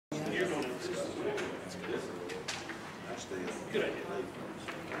Good idea.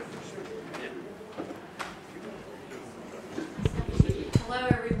 Hello,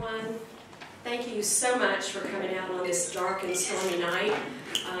 everyone. Thank you so much for coming out on this dark and stormy night.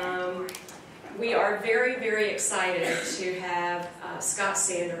 We are very, very excited to have Scott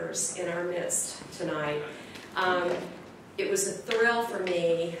Sanders in our midst tonight. It was a thrill for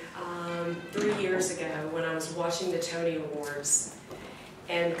me 3 years ago when I was watching the Tony Awards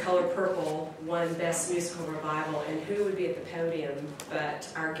and Color Purple won Best Musical Revival, and who would be at the podium but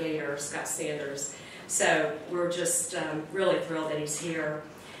our Gator, Scott Sanders. So we're just really thrilled that he's here.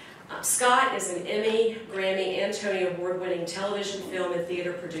 Scott is an Emmy, Grammy, and Tony Award-winning television, film, and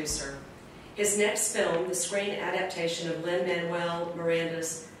theater producer. His next film, the screen adaptation of Lin-Manuel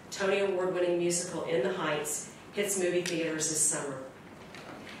Miranda's Tony Award-winning musical In the Heights, hits movie theaters this summer.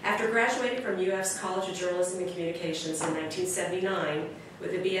 After graduating from UF's College of Journalism and Communications in 1979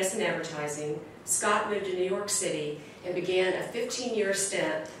 with a BS in advertising, Scott moved to New York City and began a 15-year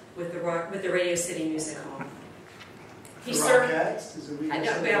stint with the Radio City Music Hall. He served. I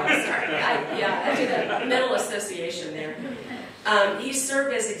did a mental association there. He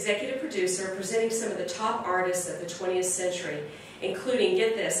served as executive producer, presenting some of the top artists of the 20th century, including,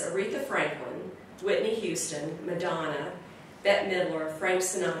 get this, Aretha Franklin, Whitney Houston, Madonna, Bette Midler, Frank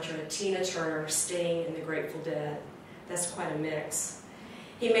Sinatra, Tina Turner, Sting, and the Grateful Dead. That's quite a mix.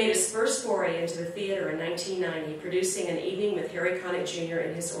 He made his first foray into the theater in 1990, producing An Evening with Harry Connick Jr.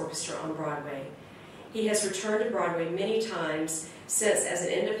 and his orchestra on Broadway. He has returned to Broadway many times since as an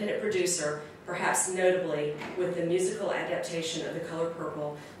independent producer, perhaps notably with the musical adaptation of The Color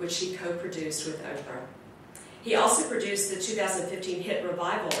Purple, which he co-produced with Oprah. He also produced the 2015 hit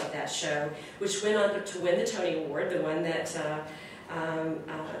revival of that show, which went on to win the Tony Award, the one that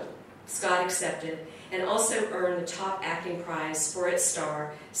Scott accepted, and also earned the top acting prize for its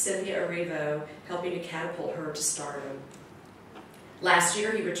star, Cynthia Erivo, helping to catapult her to stardom. Last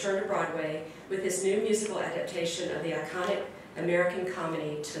year, he returned to Broadway with his new musical adaptation of the iconic American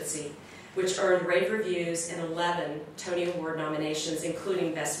comedy Tootsie, which earned rave reviews and 11 Tony Award nominations,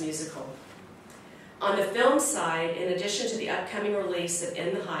 including Best Musical. On the film side, in addition to the upcoming release of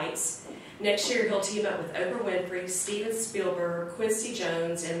In the Heights, next year he'll team up with Oprah Winfrey, Steven Spielberg, Quincy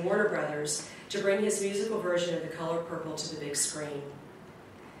Jones, and Warner Brothers to bring his musical version of The Color Purple to the big screen.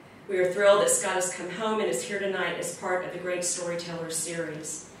 We are thrilled that Scott has come home and is here tonight as part of the great Storytellers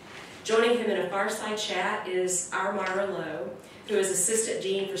series. Joining him in a fireside chat is our Myra Lowe, who is Assistant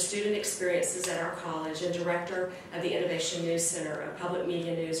Dean for Student Experiences at our college and Director of the Innovation News Center, a public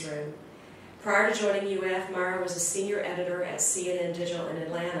media newsroom. Prior to joining UF, Myra was a senior editor at CNN Digital in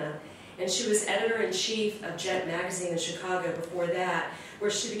Atlanta, and she was editor-in-chief of Jet magazine in Chicago before that,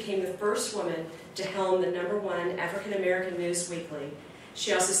 where she became the first woman to helm the #1 African-American news weekly.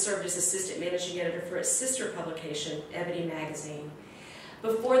 She also served as assistant managing editor for its sister publication, Ebony magazine.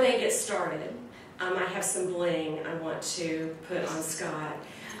 Before they get started, I have some bling I want to put on Scott.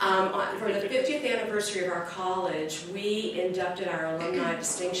 For the 50th anniversary of our college, we inducted our alumni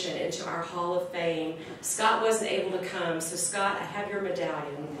distinction into our Hall of Fame. Scott wasn't able to come, so Scott, I have your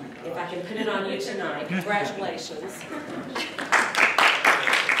medallion. If I can put it on you tonight. Congratulations.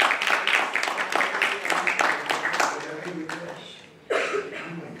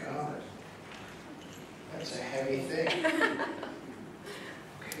 Oh my God. That's a heavy thing.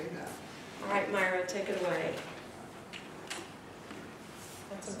 Okay now. All right, Myra, take it away.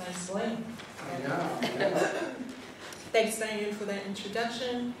 That's a nice sling. I know. Thanks, Diane, for that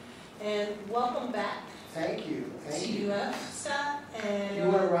introduction, and welcome back. Thank you. Thank you. To UF, Scott. And You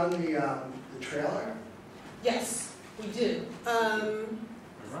want to run the trailer? yes, we do.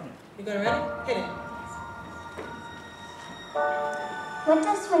 You gonna run it? Hit it. What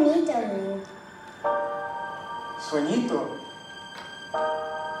does sueñito mean? Sueñito.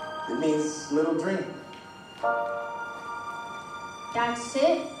 It means little dream. That's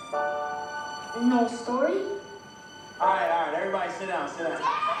it? No story? All right, everybody sit down.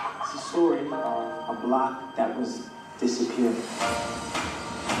 It's a story of a block that was disappeared.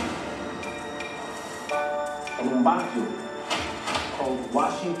 In un barrio called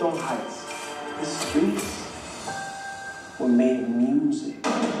Washington Heights, the streets were made of music. I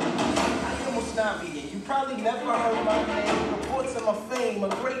almost not vegan. You probably never heard my name. Reports of my fame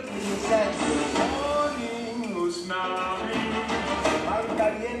are greatly exaggerated. Morning, Usnavi. Pan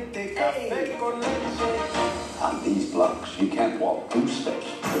caliente, café con leche. On these blocks, you can't walk 2 steps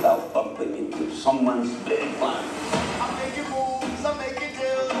without bumping into someone's big line. I make it moves, I make it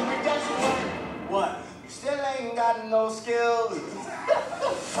deals, but guess what? What? You still ain't got no skills.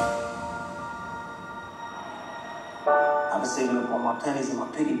 I was saving up all my pennies in my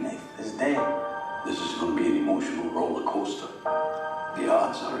piggy bank. It's dead. This is going to be an emotional roller coaster. The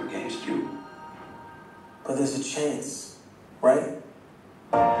odds are against you. But there's a chance, right?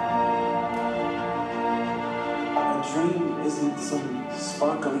 A dream isn't some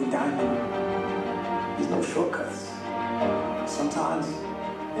sparkly diamond. There's no shortcuts. Sometimes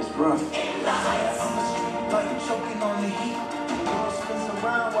it's rough. Like choking on the heat. The world spins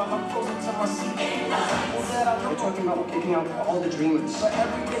around while I'm frozen to my seat. We're talking about kicking out all the dreamers. But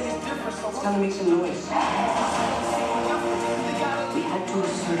every day is different, so It's time to make some noise. We had to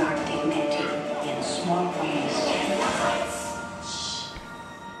assert our dignity in small ways. Shh.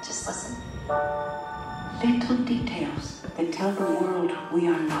 Just listen. Little details that tell the world we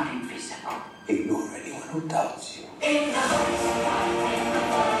are not invisible. Ignore anyone who doubts you. we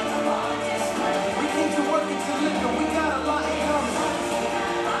came to work and to live, and we got a lot in common.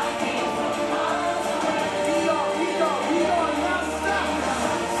 We are non-stop.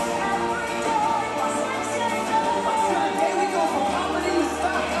 Until the day we go from poverty to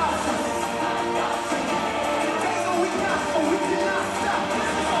stock up. Days when we got, so we cannot stop. This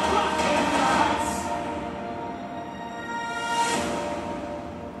is our block.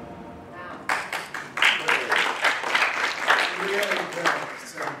 Really good.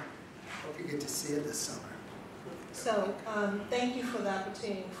 So, hope you get to see it this summer. So, thank you for the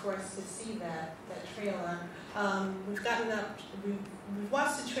opportunity for us to see that trailer. We've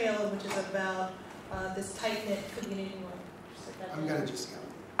watched the trailer, which is about this tight-knit community. I'm going to just go.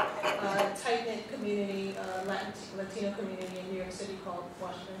 Tight-knit community, Latino community in New York City called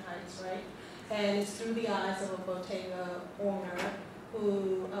Washington Heights, right? And it's through the eyes of a bodega owner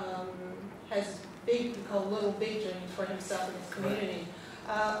who has little big dreams for himself and his community.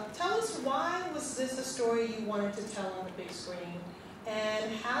 Tell us, why was this a story you wanted to tell on the big screen?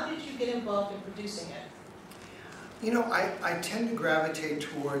 And how did you get involved in producing it? You know, I tend to gravitate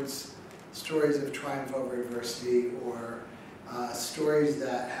towards stories of triumph over adversity, or stories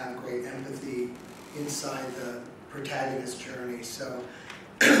that have great empathy inside the protagonist's journey. So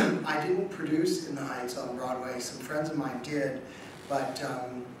I didn't produce In the Heights on Broadway. Some friends of mine did, but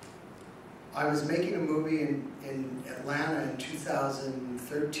I was making a movie in Atlanta in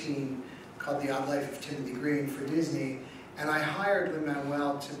 2013 called The Odd Life of Timothy Green for Disney, and I hired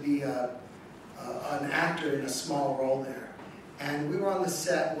Lin-Manuel to be an actor in a small role there. And we were on the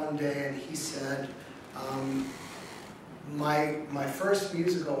set one day, and he said, my first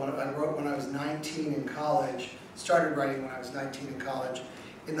musical, I wrote when I was 19 in college, started writing when I was 19 in college,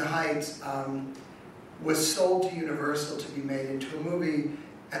 In the Heights, was sold to Universal to be made into a movie,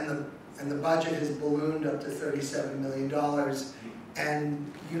 and the budget has ballooned up to $37 million,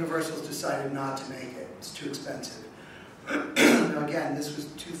 and Universal's decided not to make it. It's too expensive. Now again, this was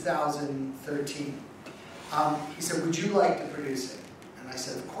 2013. He said, would you like to produce it? And I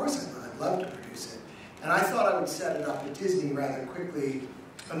said, of course I would. I'd love to produce it. And I thought I would set it up at Disney rather quickly,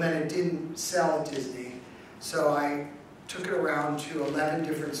 and then it didn't sell at Disney. So I took it around to 11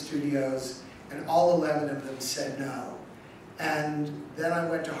 different studios, and all 11 of them said no. And then I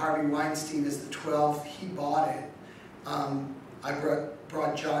went to Harvey Weinstein as the 12th. He bought it. I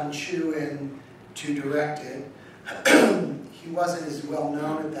brought John Chu in to direct it. He wasn't as well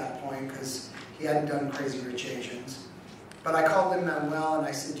known at that point because he hadn't done Crazy Rich Asians. But I called Lin-Manuel and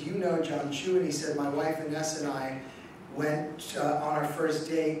I said, do you know John Chu? And he said, my wife Vanessa and I went on our first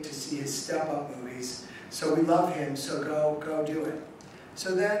date to see his Step Up movies. So we love him, so go do it.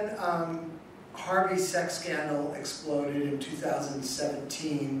 So then Harvey's sex scandal exploded in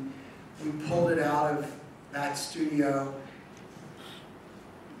 2017. We pulled it out of that studio.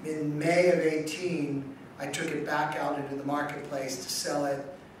 In May of 18, I took it back out into the marketplace to sell it.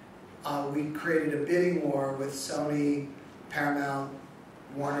 We created a bidding war with Sony, Paramount,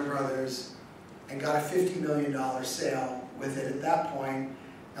 Warner Brothers, and got a $50 million sale with it at that point.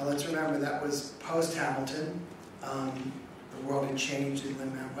 Now let's remember, that was post-Hamilton. The world had changed in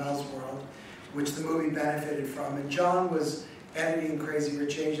Lin-Manuel's world, which the movie benefited from. And John was editing Crazy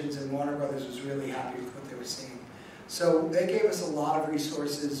Rich Asians, and Warner Brothers was really happy with what they were seeing. So they gave us a lot of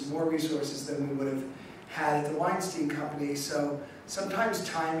resources, more resources than we would have had at the Weinstein Company. So sometimes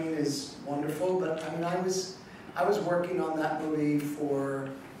timing is wonderful, but I mean, I was working on that movie for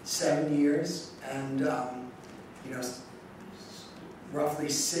 7 years, and you know, roughly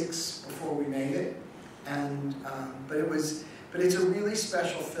 6 before we made it. And but it's a really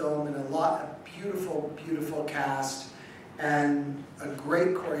special film, and a beautiful, beautiful cast, and a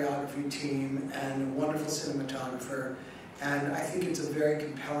great choreography team, and a wonderful cinematographer. And I think it's a very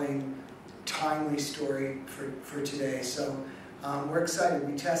compelling, timely story for today. So we're excited.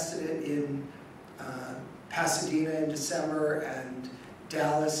 We tested it in Pasadena in December, and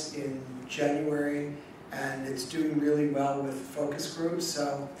Dallas in January, and it's doing really well with focus groups.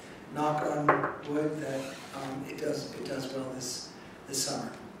 So, knock on wood that it does well this summer.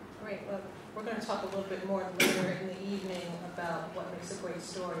 Great. Well, we're going to talk a little bit more later in the evening about what makes a great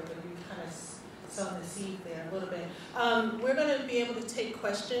story, but we kind of sown the seed there a little bit. We're going to be able to take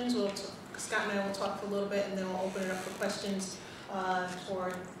questions. Scott and I will talk for a little bit, and then we'll open it up for questions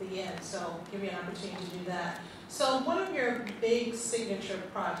toward the end. So give you an opportunity to do that. So one of your big signature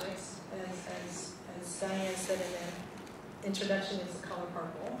projects, as Diane said in the introduction, is The Color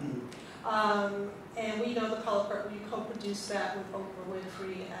Purple. And we know The Color Purple, you co-produced that with Oprah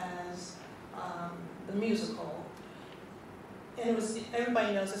Winfrey as the musical. And it was,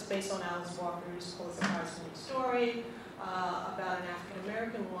 everybody knows it's based on Alice Walker's Pulitzer Prize-winning story about an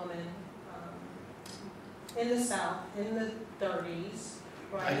African-American woman in the South in the 30s,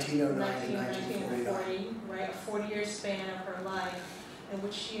 right? 1909 to 1940. Right, a 40-year span of her life in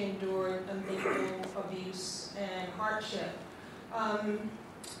which she endured unthinkable abuse and hardship.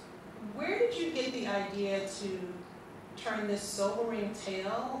 Where did you get the idea to turn this sobering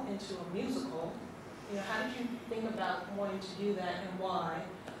tale into a musical? You know, how did you think about wanting to do that, and why?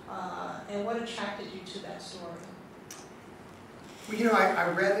 And what attracted you to that story? Well, you know, I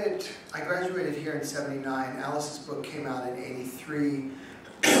read it, I graduated here in '79. Alice's book came out in '83.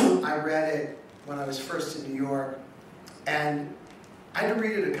 I read it when I was first in New York, and I had to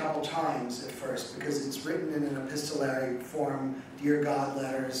read it a couple times at first because it's written in an epistolary form, Dear God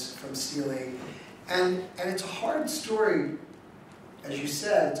letters from Seeley. And it's a hard story, as you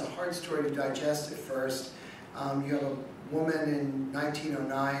said, it's a hard story to digest at first. You have a woman in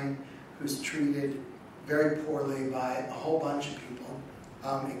 1909 who's treated very poorly by a whole bunch of people,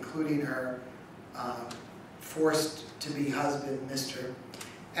 including her forced-to-be husband, Mr.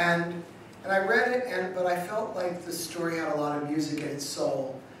 And I read it, but I felt like the story had a lot of music in its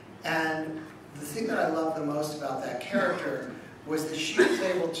soul. And the thing that I loved the most about that character was that she was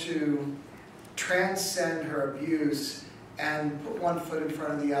able to transcend her abuse and put one foot in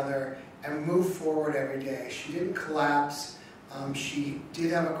front of the other and move forward every day. She didn't collapse. She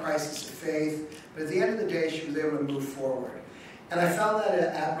did have a crisis of faith, but at the end of the day, she was able to move forward. And I found that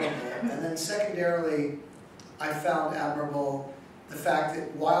admirable. And then secondarily, I found admirable the fact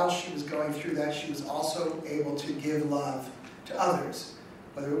that while she was going through that, she was also able to give love to others,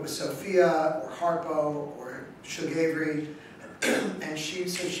 whether it was Sophia or Harpo or Shug Avery. And she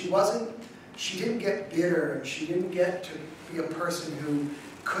didn't get bitter, and she didn't get to be a person who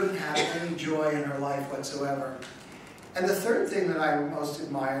couldn't have any joy in her life whatsoever. And the third thing that I most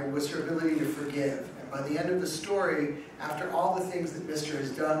admired was her ability to forgive. And by the end of the story, after all the things that Mr.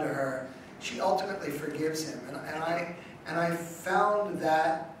 has done to her, she ultimately forgives him. And I found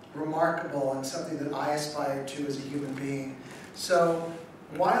that remarkable and something that I aspired to as a human being. So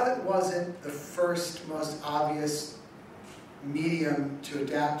while it wasn't the first most obvious medium to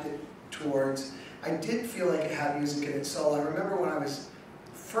adapt it towards, I did feel like it had music in its soul. I remember when I was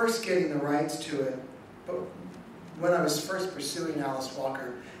first getting the rights to it, but when I was first pursuing Alice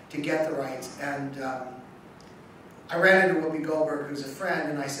Walker to get the rights, and I ran into Whoopi Goldberg, who's a friend,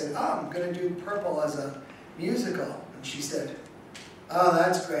 and I said, "Oh, I'm going to do Purple as a musical." And she said, "Oh,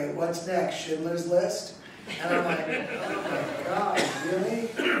 that's great. What's next? Schindler's List?" And I'm like, "Oh my God, really?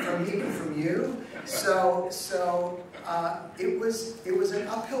 From you?" So it was an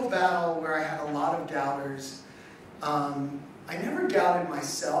uphill battle where I had a lot of doubters. I never doubted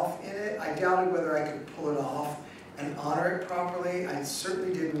myself in it. I doubted whether I could pull it off and honor it properly. I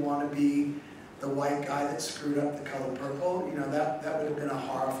certainly didn't want to be the white guy that screwed up The Color Purple. You know, that would have been a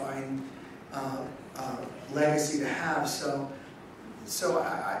horrifying legacy to have.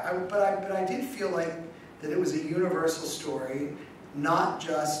 But I did feel like that it was a universal story, not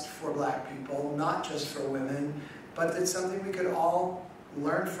just for black people, not just for women, but that's something we could all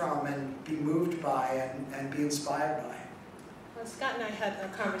learn from and be moved by and be inspired by. Well, Scott and I had a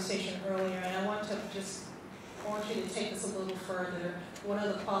conversation earlier, and I want you to take this a little further. One of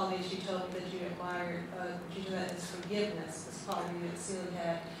the qualities you told me that you admired, Gina, is forgiveness, this quality that Celia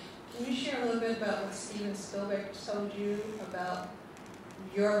had. Can you share a little bit about what Steven Spielberg told you about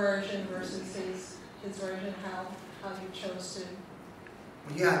your version versus his version, how you chose to?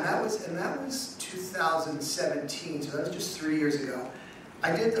 Yeah, and that was 2017, so that was just 3 years ago.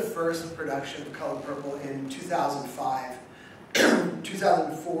 I did the first production of Color Purple in 2005.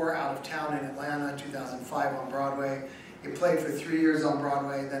 2004 out of town in Atlanta, 2005 on Broadway. It played for 3 years on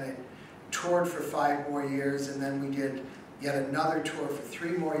Broadway, then it toured for 5 more years, and then we did yet another tour for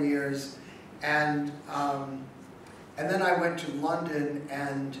 3 more years. And then I went to London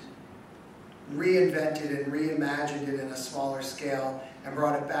and reinvented and reimagined it in a smaller scale and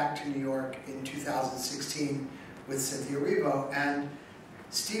brought it back to New York in 2016 with Cynthia Erivo. And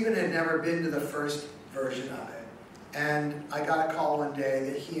Stephen had never been to the first version of it. And I got a call one day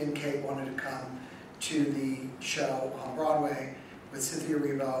that he and Kate wanted to come to the show on Broadway with Cynthia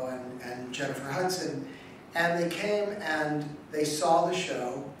Erivo and Jennifer Hudson. And they came and they saw the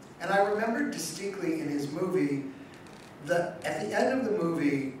show. And I remember distinctly in his movie, at the end of the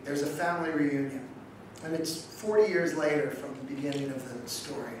movie, there's a family reunion. And it's 40 years later from the beginning of the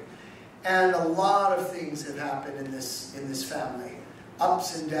story. And a lot of things have happened in this family.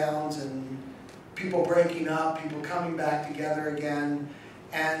 Ups and downs, and people breaking up, people coming back together again.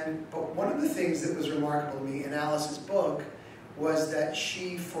 But one of the things that was remarkable to me in Alice's book was that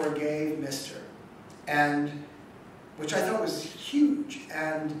she forgave Mr. Which I thought was huge.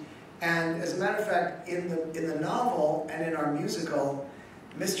 And as a matter of fact, in the novel and in our musical,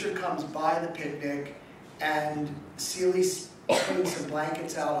 Mr. comes by the picnic, and Celi's putting some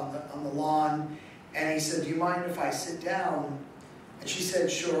blankets out on the lawn, and he said, "Do you mind if I sit down?" And she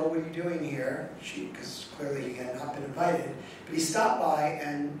said, "Sure, what are you doing here?" Because clearly he had not been invited. But he stopped by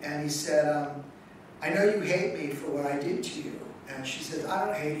and he said, "I know you hate me for what I did to you." And she said, "I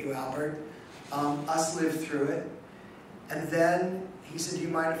don't hate you, Albert. Us lived through it." And then he said, "Do you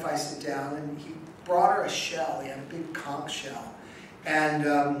mind if I sit down?" And he brought her a shell. He had a big conch shell. And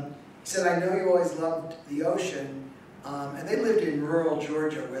he said, "I know you always loved the ocean." And they lived in rural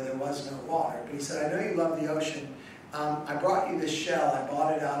Georgia where there was no water. But he said, "I know you love the ocean. I brought you this shell. I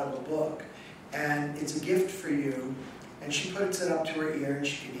bought it out of a book. And it's a gift for you." And she puts it up to her ear and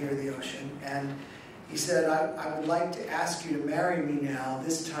she can hear the ocean. And he said, I would like to ask you to marry me now,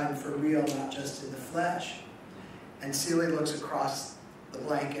 this time for real, not just in the flesh." And Celia looks across the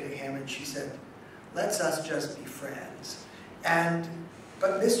blanket at him and she said, "Let's us just be friends."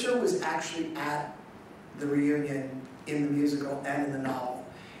 But Mr. was actually at the reunion in the musical and in the novel.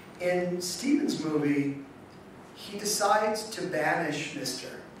 In Stephen's movie, he decides to banish Mr.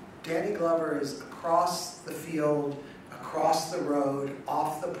 Danny Glover is across the field, across the road,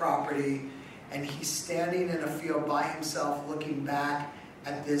 off the property, and he's standing in a field by himself looking back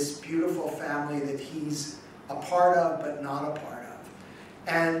at this beautiful family that he's a part of but not a part of.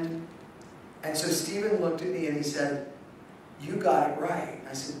 And so Stephen looked at me and he said, "You got it right."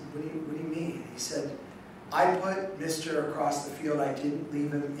 I said, what do you mean?" He said, "I put Mr. across the field. I didn't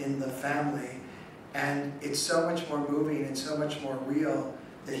leave him in the family. And it's so much more moving and so much more real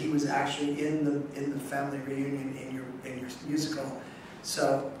that he was actually in the family reunion in your musical.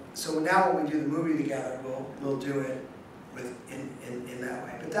 So now when we do the movie together, we'll do it in that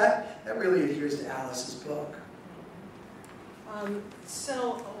way. But that really adheres to Alice's book.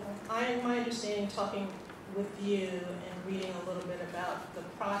 So my understanding, talking with you and reading a little bit about the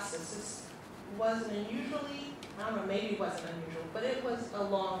process, this wasn't unusually, I don't know, maybe it wasn't unusual, but it was a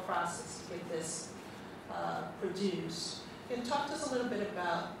long process to get this produced. And talk to us a little bit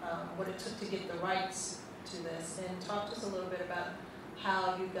about what it took to get the rights to this, and talk to us a little bit about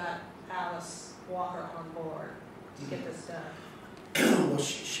how you got Alice Walker on board to get this done. Well,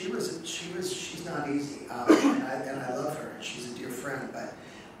 she's not easy, and I love her, and she's a dear friend. But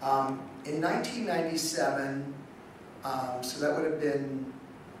in 1997, so that would have been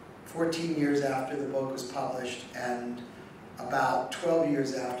 14 years after the book was published, and about 12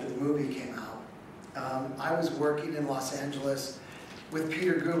 years after the movie came out. I was working in Los Angeles with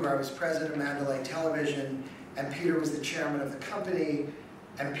Peter Guber. I was president of Mandalay Television, and Peter was the chairman of the company,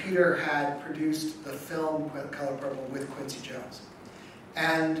 and Peter had produced the film Color Purple with Quincy Jones.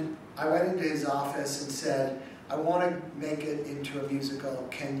 And I went into his office and said, "I want to make it into a musical.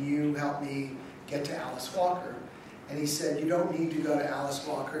 Can you help me get to Alice Walker?" And he said, "You don't need to go to Alice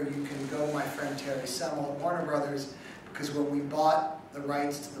Walker. You can go to my friend Terry Semmel at Warner Brothers, because when we bought the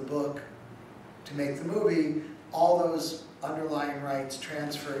rights to the book to make the movie, all those underlying rights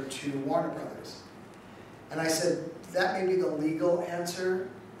transferred to Warner Brothers." And I said, "That may be the legal answer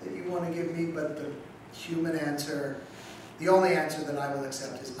that you want to give me, but the human answer, the only answer that I will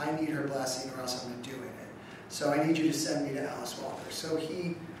accept is I need her blessing or else I'm not doing it. So I need you to send me to Alice Walker." So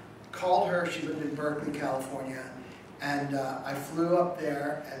he called her. She lived in Berkeley, California. And I flew up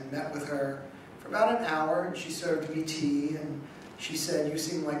there and met with her for about an hour, and she served me tea, and she said, "You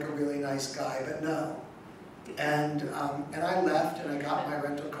seem like a really nice guy, but no." And I left, and I got my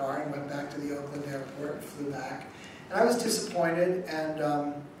rental car and went back to the Oakland airport and flew back. And I was disappointed, and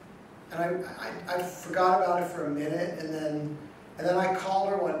I forgot about it for a minute, and then I called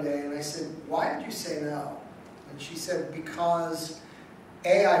her one day and I said, "Why did you say no?" And she said, "Because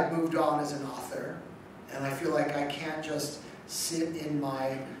A, I've moved on as an author, and I feel like I can't just sit in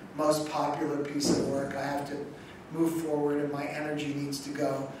my most popular piece of work. I have to move forward and my energy needs to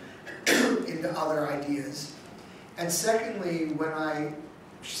go into other ideas. And secondly,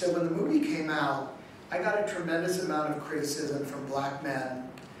 she said when the movie came out, I got a tremendous amount of criticism from black men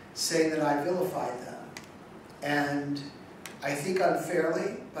saying that I vilified them. And I think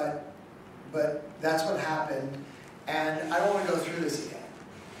unfairly, but that's what happened. And I don't want to go through this again.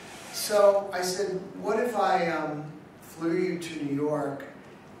 So I said, what if I flew you to New York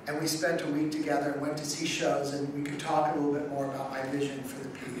and we spent a week together and went to see shows and we could talk a little bit more about my vision for the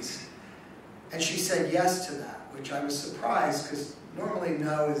piece? And she said yes to that, which I was surprised because normally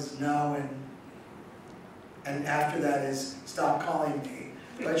no is no and after that is stop calling me.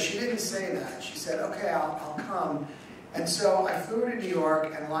 But she didn't say that. She said, okay, I'll come. And so I flew her to New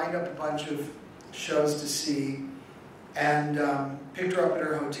York and lined up a bunch of shows to see and picked her up at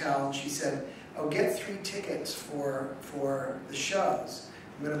her hotel. And she said, oh, get 3 tickets for the shows.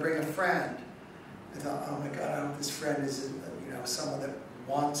 I'm going to bring a friend. I thought, oh my God, I hope this friend is someone that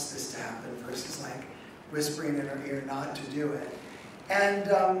wants this to happen versus like whispering in her ear not to do it. And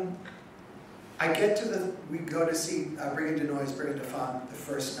we go to see Brigand de Noise, Brigand de Fun the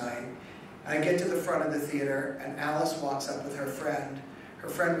first night. And I get to the front of the theater and Alice walks up with her friend. Her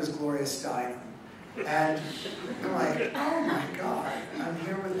friend was Gloria Steinem. And I'm like, oh my God, I'm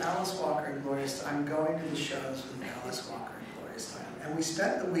here with Alice Walker and Gloria Steinem. I'm going to the shows with Alice Walker and Gloria Steinem. And we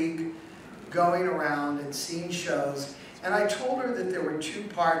spent the week going around and seeing shows. And I told her that there were 2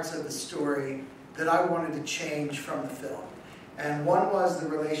 parts of the story that I wanted to change from the film. And one was the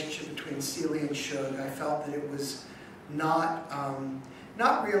relationship between Celie and Suge. I felt that it was not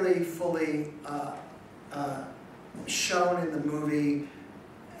really fully shown in the movie.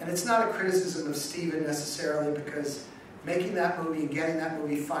 And it's not a criticism of Steven necessarily, because making that movie and getting that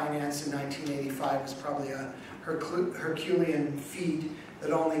movie financed in 1985 was probably a Herculean feat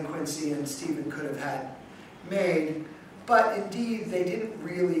that only Quincy and Steven could have had made. But indeed, they didn't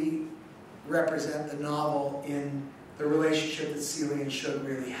really represent the novel in the relationship that Celie and Suge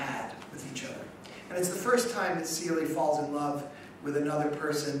really had with each other. And it's the first time that Celie falls in love with another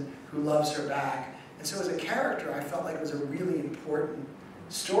person who loves her back. And so as a character, I felt like it was a really important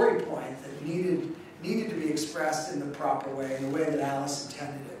story point that needed to be expressed in the proper way, in the way that Alice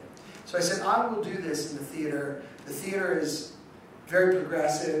intended it. So I said, I will do this in the theater. The theater is very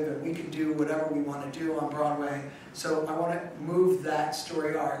progressive, and we can do whatever we want to do on Broadway. So I want to move that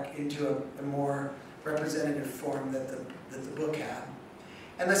story arc into a more representative form that the book had.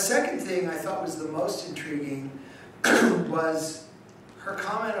 And the second thing I thought was the most intriguing was her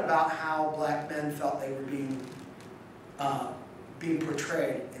comment about how black men felt they were being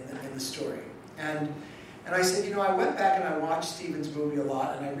portrayed in the story. And I said, I went back and I watched Steven's movie a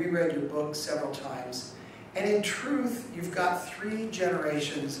lot, and I reread your book several times. And in truth, you've got 3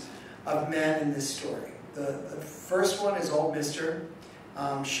 generations of men in this story. The first one is Old Mister,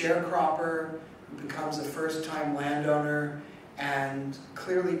 sharecropper, who becomes a first-time landowner and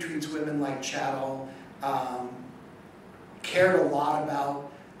clearly treats women like chattel, cared a lot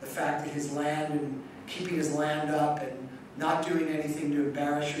about the fact that his land and keeping his land up and not doing anything to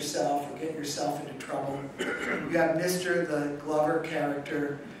embarrass yourself or get yourself into trouble. You have Mr., the Glover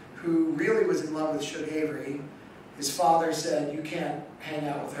character, who really was in love with Suge Avery. His father said, you can't hang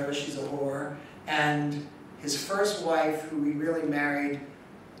out with her, she's a whore. And his first wife, who he really married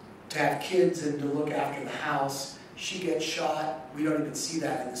to have kids and to look after the house, she gets shot. We don't even see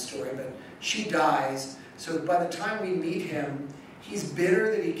that in the story, but she dies. So by the time we meet him, he's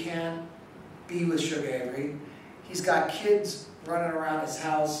bitter that he can't be with Suge Avery. He's got kids running around his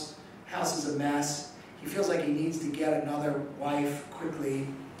house. House is a mess. He feels like he needs to get another wife quickly.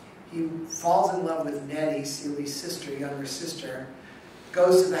 He falls in love with Nettie, Celie's sister, younger sister,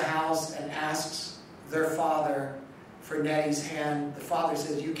 goes to the house and asks their father for Nettie's hand. The father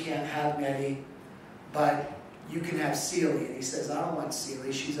says, you can't have Nettie, but you can have Celie. And he says, I don't want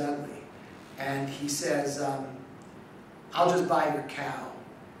Celie, she's ugly. And he says, I'll just buy your cow.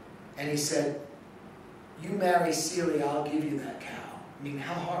 And he said, you marry Celie, I'll give you that cow. I mean,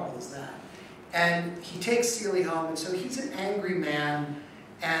 how horrible is that? And he takes Celie home, and so he's an angry man,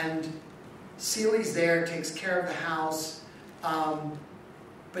 and Celie's there, takes care of the house,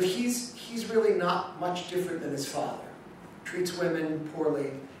 but he's really not much different than his father. Treats women poorly.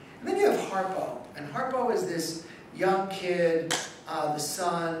 And then you have Harpo, and Harpo is this young kid, the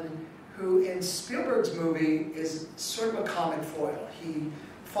son, who in Spielberg's movie is sort of a comic foil. He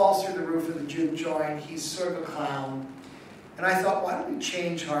falls through the roof of the juke joint, he's sort of a clown. And I thought, why don't we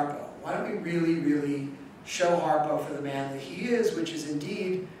change Harpo? Why don't we really, really show Harpo for the man that he is, which is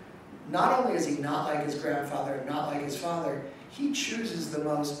indeed, not only is he not like his grandfather and not like his father, he chooses the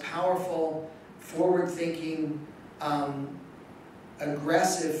most powerful, forward-thinking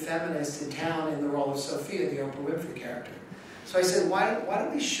aggressive feminist in town in the role of Sophia, the Oprah Winfrey character. So I said, why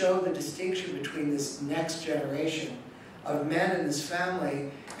don't we show the distinction between this next generation of men in this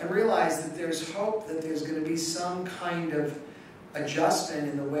family and realize that there's hope, that there's going to be some kind of adjustment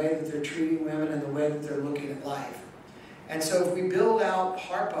in the way that they're treating women and the way that they're looking at life. And so if we build out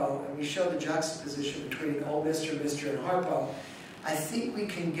Harpo and we show the juxtaposition between old Mr. and Harpo, I think we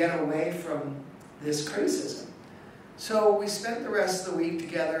can get away from this criticism. So we spent the rest of the week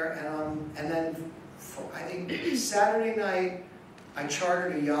together, and then I think Saturday night I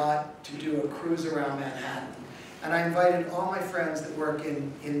chartered a yacht to do a cruise around Manhattan. And I invited all my friends that work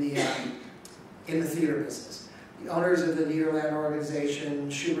in the theater business. The owners of the Nederland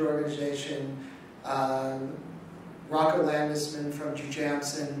organization, Schubert organization, Rocco Landisman from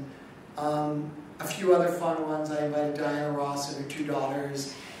Jujamson, a few other fun ones. I invited Diana Ross and her 2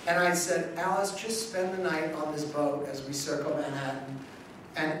 daughters. And I said, Alice, just spend the night on this boat as we circle Manhattan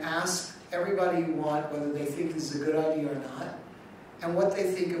and ask everybody you want whether they think this is a good idea or not, and what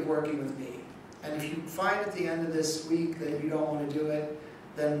they think of working with me. And if you find at the end of this week that you don't want to do it,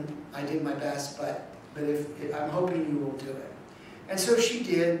 then I did my best, but if I'm hoping you will do it. And so she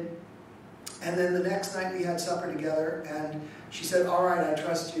did, and then the next night we had supper together, and she said, all right, I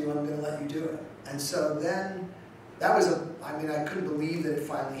trust you, I'm going to let you do it. And so then, that was I couldn't believe that it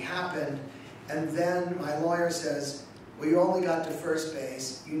finally happened. And then my lawyer says, well, you only got to first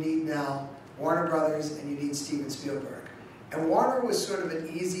base. You need now Warner Brothers and you need Steven Spielberg. And Warner was sort of an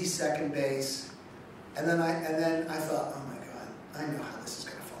easy second base. And then I thought, oh my God, I know how this is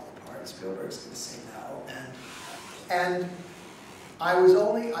going to fall apart. Spielberg's going to say no. And I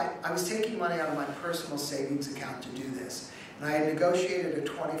was taking money out of my personal savings account to do this. And I had negotiated a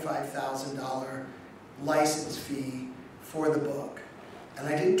 $25,000 license fee for the book. And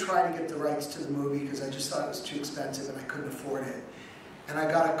I didn't try to get the rights to the movie because I just thought it was too expensive and I couldn't afford it. And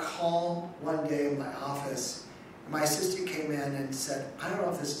I got a call one day in my office. My assistant came in and said, I don't know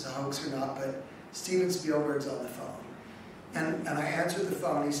if this is a hoax or not, but Steven Spielberg's on the phone. And I answered the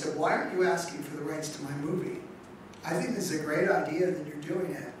phone. He said, why aren't you asking for the rights to my movie? I think this is a great idea that you're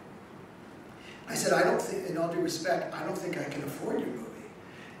doing it. I said, I don't think, in all due respect, I don't think I can afford your movie.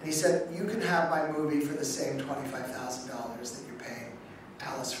 And he said, you can have my movie for the same $25,000 that you're paying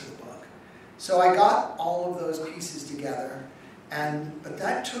Alice for the book. So I got all of those pieces together, but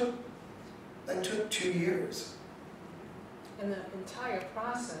that took 2 years. And the entire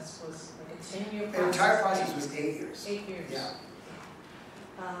process was like a 10-year process? The entire process was 8 years. 8 years. Yeah.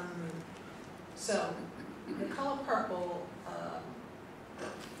 So, The Color Purple,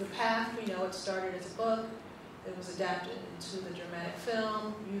 the path, we know it started as a book, it was adapted into the dramatic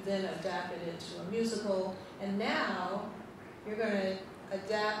film, you then adapted it to a musical, and now you're going to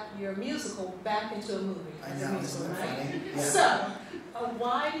adapt your musical back into a movie. I know, isn't that funny? Yeah. So,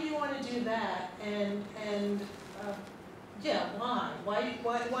 why do you want to do that? Yeah, why? Why do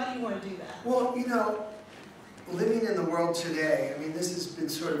you want to do that? Well, you know, living in the world today, I mean, this has been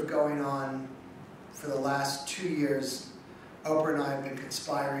sort of going on for the last 2 years. Oprah and I have been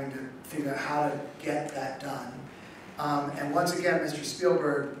conspiring to figure out how to get that done. And once again, Mr.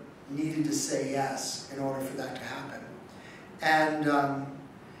 Spielberg needed to say yes in order for that to happen.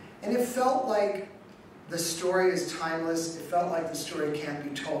 And it felt like the story is timeless. It felt like the story can't be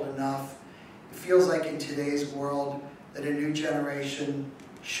told enough. It feels like in today's world that a new generation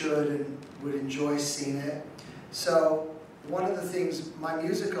should and would enjoy seeing it. So one of the things, my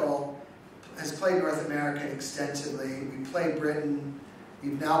musical has played North America extensively. We played Britain.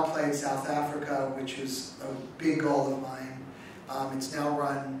 We've now played South Africa, which is a big goal of mine. It's now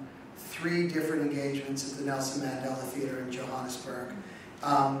run 3 different engagements at the Nelson Mandela Theatre in Johannesburg.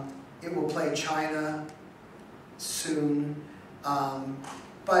 It will play China soon,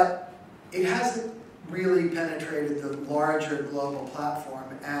 but it hasn't really penetrated the larger global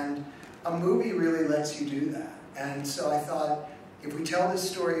platform, and a movie really lets you do that. And so I thought, if we tell this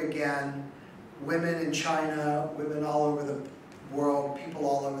story again, women in China, women all over the world, people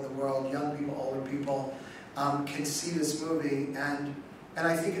all over the world, young people, older people, can see this movie, and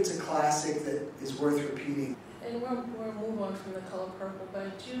I think it's a classic that is worth repeating. And we'll move on from The Color Purple, but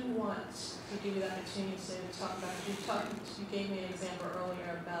I do want to give you the opportunity to talk about, you gave me an example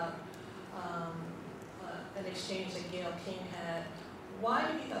earlier about an exchange that Gayle King had. Why,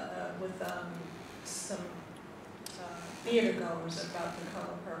 with some theater goers about The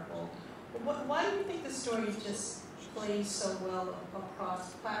Color Purple, why do you think the story just plays so well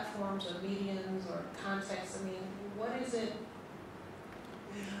across platforms or mediums or contexts? I mean, what is it?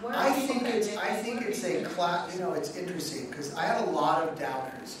 I think it's a class. You know, it's interesting because I had a lot of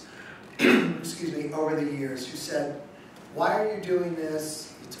doubters excuse me, over the years who said, why are you doing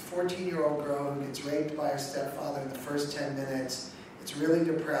this? It's a 14-year-old girl who gets raped by her stepfather in the first 10 minutes. It's really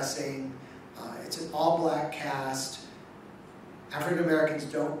depressing. It's an all-black cast. African Americans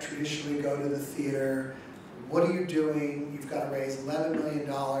don't traditionally go to the theater. What are you doing? You've got to raise $11 million.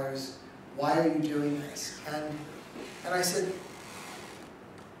 Why are you doing this? And I said,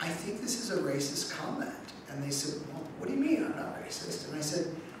 I think this is a racist comment. And they said, well, what do you mean I'm not racist? And I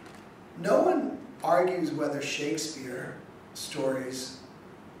said, no one argues whether Shakespeare stories,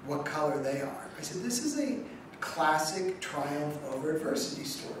 what color they are. I said, this is a classic triumph over adversity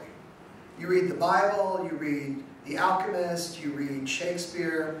story. You read the Bible, you read The Alchemist, you read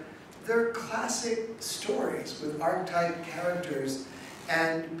Shakespeare. They're classic stories with archetype characters.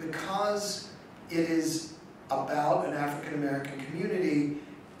 And because it is about an African American community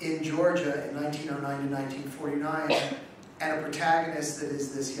in Georgia in 1909 to 1949, and a protagonist that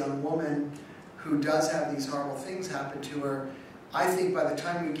is this young woman who does have these horrible things happen to her, I think by the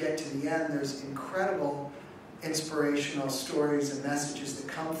time we get to the end, there's incredible inspirational stories and messages that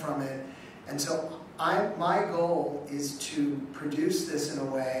come from it. And so my goal is to produce this in a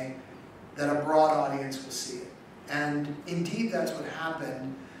way that a broad audience will see it. And indeed, that's what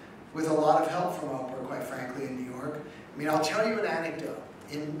happened with a lot of help from Oprah, quite frankly, in New York. I mean, I'll tell you an anecdote.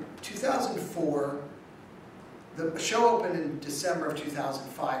 In 2004, the show opened in December of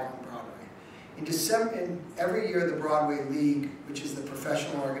 2005 on Broadway. In December, and every year the Broadway League, which is the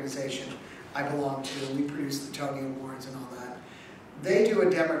professional organization I belong to, and we produce the Tony Awards and all that, they do a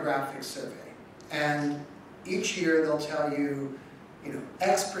demographic survey. And each year they'll tell you,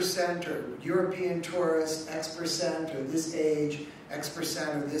 X% are European tourists, X% are this age,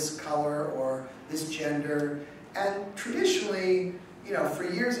 X% are this color or this gender. And traditionally, for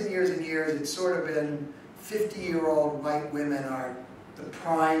years and years and years, it's sort of been 50-year-old white women are the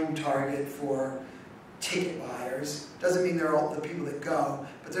prime target for ticket buyers. Doesn't mean they're all the people that go,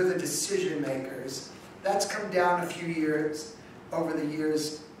 but they're the decision makers. That's come down a few years over the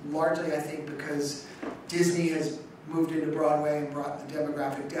years, largely I think because Disney has moved into Broadway and brought the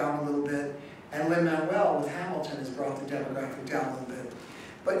demographic down a little bit, and Lin-Manuel with Hamilton has brought the demographic down a little bit.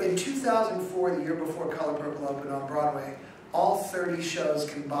 But in 2004, the year before Color Purple opened on Broadway, all 30 shows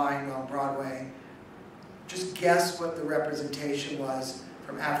combined on Broadway, just guess what the representation was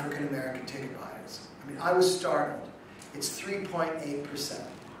from African American ticket buyers. I mean, I was startled. It's 3.8%.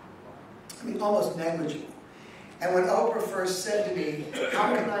 I mean, almost negligible. And when Oprah first said to me,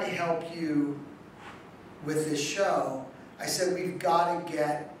 how can I help you with this show? I said, we've got to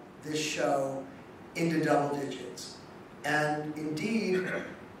get this show into double digits. And indeed,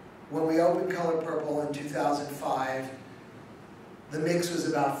 when we opened Color Purple in 2005, the mix was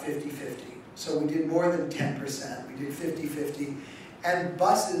about 50-50. So we did more than 10%. We did 50-50. And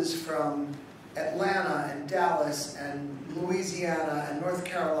buses from Atlanta and Dallas and Louisiana and North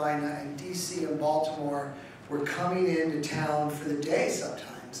Carolina and DC and Baltimore were coming into town for the day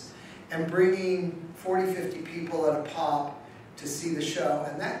sometimes and bringing 40-50 people at a pop to see the show.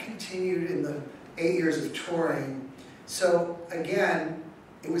 And that continued in the 8 years of touring. So again,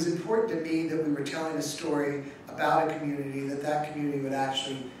 it was important to me that we were telling a story about a community, that community would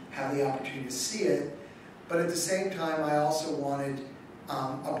actually have the opportunity to see it. But at the same time, I also wanted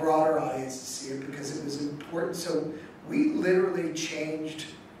a broader audience to see it because it was important. So we literally changed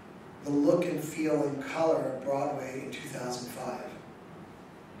the look and feel and color of Broadway in 2005.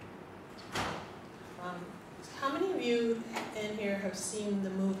 How many of you in here have seen the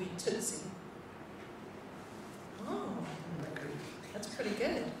movie Tootsie? Oh, that's pretty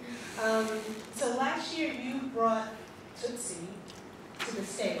good. So last year you brought Tootsie to the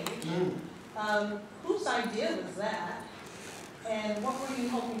stage. Whose idea was that? And what were you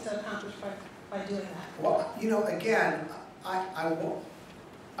hoping to accomplish by doing that? Well, again,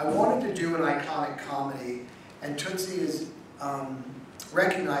 I wanted to do an iconic comedy, and Tootsie is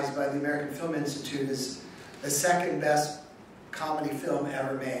recognized by the American Film Institute as the second best comedy film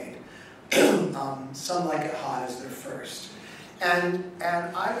ever made. Some Like It Hot is their first. And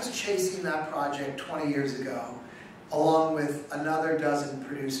I was chasing that project 20 years ago, along with another dozen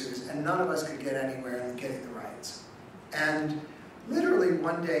producers, and none of us could get anywhere in getting the rights. And literally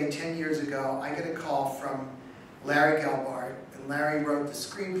one day, 10 years ago, I get a call from Larry Gelbart, and Larry wrote the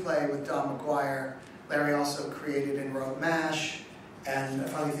screenplay with Don McGuire. Larry also created and wrote MASH, and A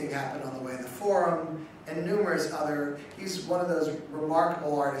Funny Thing Happened on the Way to the Forum, and numerous other. He's one of those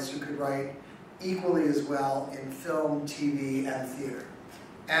remarkable artists who could write equally as well in film, TV, and theater.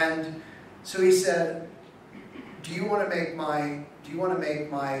 And so he said, do you want to make my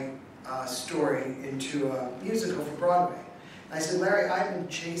story into a musical for Broadway? I said, Larry, I've been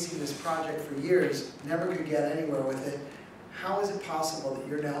chasing this project for years, never could get anywhere with it. How is it possible that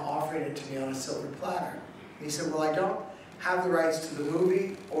you're now offering it to me on a silver platter? And he said, well, I don't have the rights to the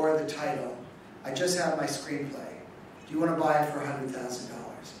movie or the title. I just have my screenplay. Do you want to buy it for $100,000?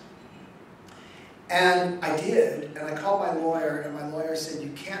 And I did, and I called my lawyer, and my lawyer said, you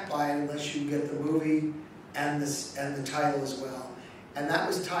can't buy it unless you get the movie and the title as well. And that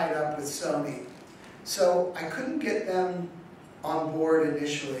was tied up with Sony. So I couldn't get them on board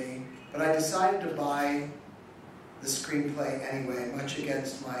initially, but I decided to buy the screenplay anyway, much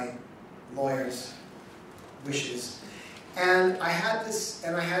against my lawyer's wishes. And I had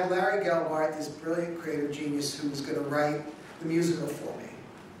Larry Gelbart, this brilliant creative genius who was going to write the musical for me.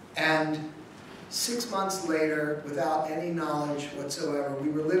 And 6 months later, without any knowledge whatsoever, we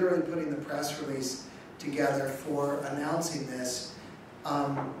were literally putting the press release together for announcing this.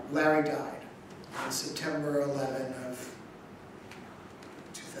 Larry died on September 11 of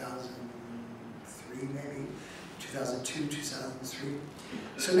 2003, maybe 2002, 2003.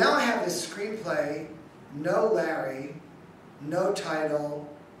 So now I have this screenplay, no Larry, no title,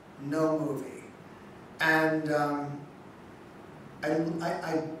 no movie, and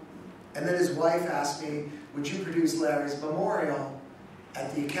and then his wife asked me, would you produce Larry's memorial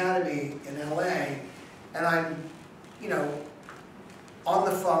at the Academy in LA? And I'm, you know, on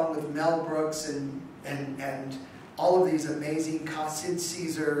the phone with Mel Brooks and all of these amazing, Sid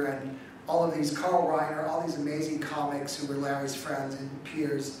Caesar and all of these, Carl Reiner, all these amazing comics who were Larry's friends and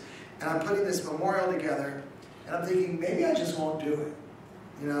peers. And I'm putting this memorial together, and I'm thinking, maybe I just won't do it.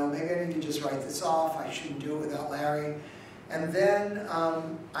 You know, maybe I need to just write this off. I shouldn't do it without Larry. And then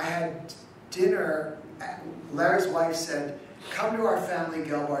I had dinner. Larry's wife said, come to our family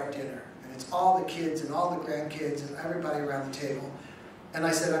Gelbart dinner. And it's all the kids and all the grandkids and everybody around the table. And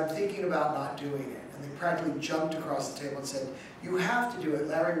I said, I'm thinking about not doing it. And they practically jumped across the table and said, you have to do it.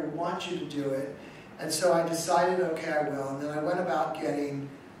 Larry will want you to do it. And so I decided, okay, I will. And then I went about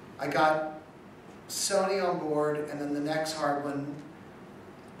I got Sony on board, and then the next hard one,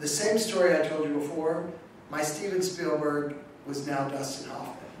 the same story I told you before, my Steven Spielberg was now Dustin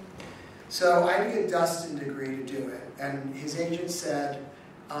Hoffman. So I had to get Dustin to agree to do it. And his agent said,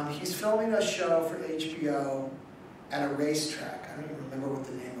 he's filming a show for HBO at a racetrack. I don't even remember what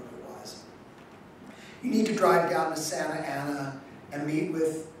the name of it was. You need to drive down to Santa Ana and meet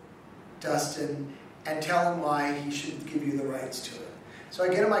with Dustin and tell him why he should give you the rights to it. So I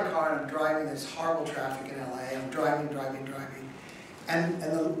get in my car and I'm driving, there's horrible traffic in LA. I'm driving. And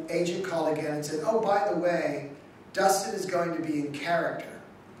the agent called again and said, oh, by the way, Dustin is going to be in character.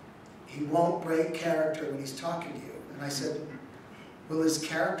 He won't break character when he's talking to you. And I said, will his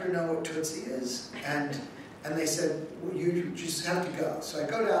character know what Tootsie is? And they said, well, you just have to go. So I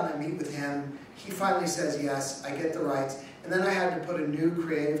go down and meet with him. He finally says yes, I get the rights. And then I had to put a new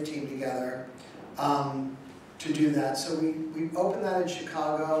creative team together to do that. So we opened that in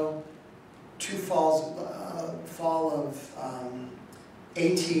Chicago, fall of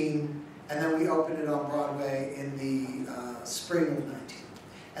 18, and then we opened it on Broadway in the spring of 19.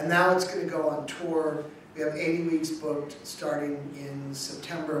 And now it's going to go on tour. We have 80 weeks booked starting in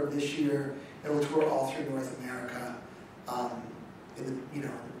September of this year. It will tour all through North America, in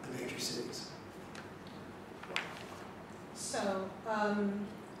the major cities. So,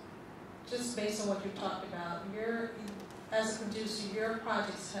 just based on what you talked about, as a producer, your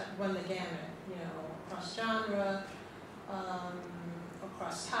projects have run the gamut, across genre,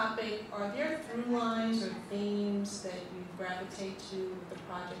 across topic. Are there through lines or themes that you gravitate to with the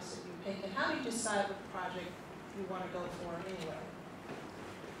projects that you pick? And how do you decide what project you want to go for anyway?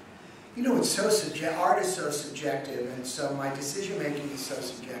 It's so art is so subjective, and so my decision making is so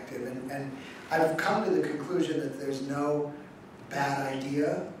subjective, and I've come to the conclusion that there's no bad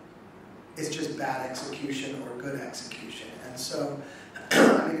idea, it's just bad execution or good execution. And so,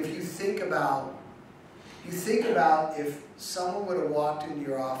 I mean, if you think about if someone would have walked into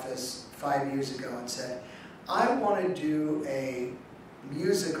your office 5 years ago and said, I want to do a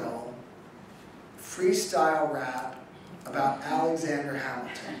musical freestyle rap about Alexander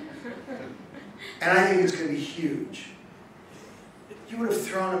Hamilton, and I think it's going to be huge, you would have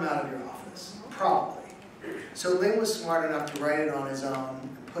thrown him out of your office, probably. So Lin was smart enough to write it on his own,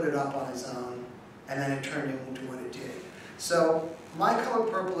 and put it up on his own, and then it turned into what it did. So My Color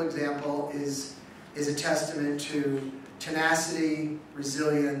Purple example is a testament to tenacity,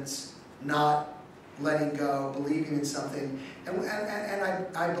 resilience, not letting go, believing in something.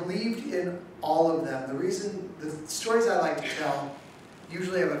 And I believed in all of them. The stories I like to tell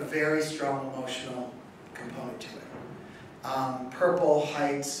usually have a very strong emotional component to it. Purple,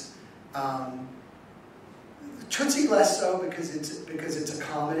 Heights, Tootsie less so because it's a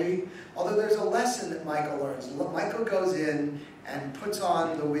comedy, although there's a lesson that Michael learns. Michael goes in and puts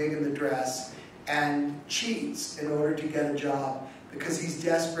on the wig and the dress and cheats in order to get a job because he's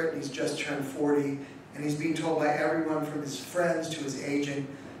desperate and he's just turned 40 and he's being told by everyone from his friends to his agent,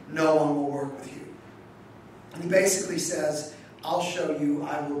 no one will work with you. And he basically says, I'll show you,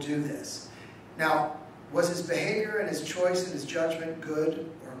 I will do this. Now, was his behavior and his choice and his judgment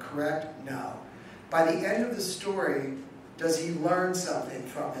good or correct? No. By the end of the story, does he learn something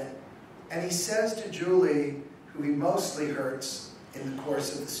from it? And he says to Julie, who he mostly hurts in the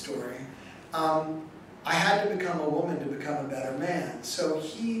course of the story, I had to become a woman to become a better man. So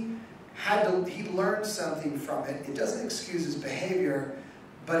he learned something from it. It doesn't excuse his behavior,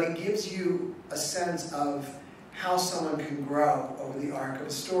 but it gives you a sense of how someone can grow over the arc of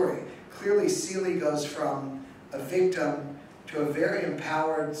a story. Clearly, Celie goes from a victim to a very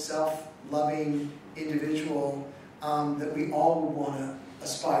empowered, self-loving individual that we all would want to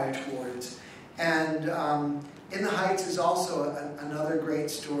aspire towards. And In the Heights is also another great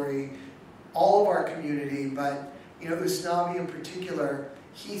story. All of our community, but Usnavi in particular,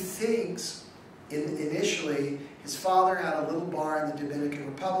 he thinks initially his father had a little bar in the Dominican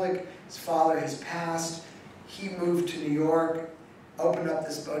Republic. His father has passed. He moved to New York, opened up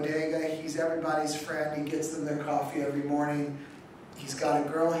this bodega. He's everybody's friend. He gets them their coffee every morning. He's got a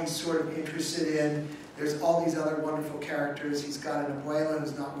girl he's sort of interested in. There's all these other wonderful characters. He's got an abuela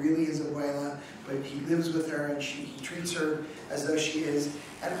who's not really his abuela, but he lives with her and he treats her as though she is.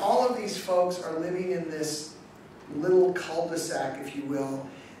 And all of these folks are living in this little cul-de-sac, if you will,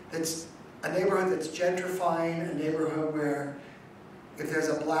 that's a neighborhood that's gentrifying, a neighborhood where if there's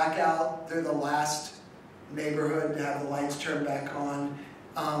a blackout, they're the last neighborhood to have the lights turned back on.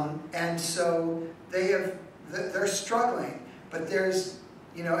 And so they're struggling. But there's,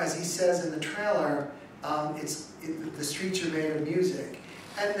 as he says in the trailer, the streets are made of music.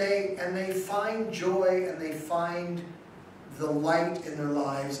 And they find joy and they find the light in their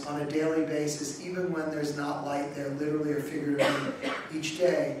lives on a daily basis, even when there's not light there, literally or figuratively, each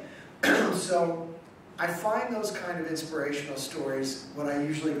day. So I find those kind of inspirational stories what I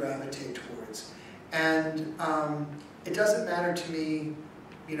usually gravitate towards. And it doesn't matter to me,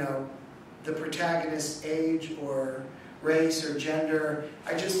 the protagonist's age or race or gender.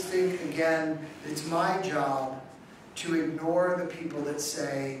 I just think, again, it's my job to ignore the people that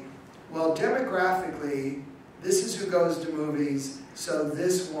say, well, demographically, this is who goes to movies, so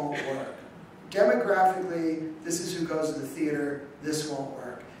this won't work. Demographically, this is who goes to the theater, this won't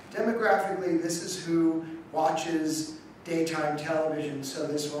work. Demographically, this is who watches daytime television, so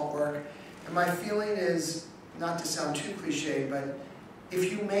this won't work. And my feeling is, not to sound too cliche, but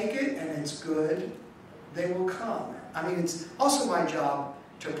if you make it and it's good, they will come. I mean, it's also my job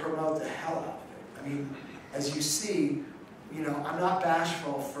to promote the hell out of it. I mean, as you see, I'm not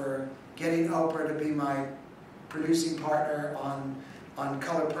bashful for getting Oprah to be my producing partner on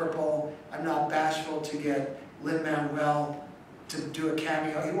Color Purple. I'm not bashful to get Lin-Manuel to do a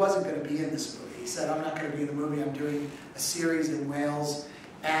cameo. He wasn't going to be in this movie. He said, I'm not going to be in the movie. I'm doing a series in Wales.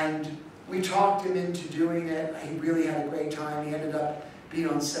 And we talked him into doing it. He really had a great time. He ended up being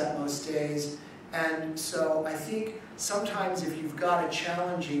on set most days. And so I think sometimes if you've got a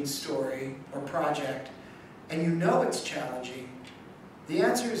challenging story or project and you know it's challenging, the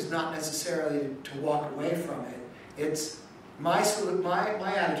answer is not necessarily to walk away from it. It's my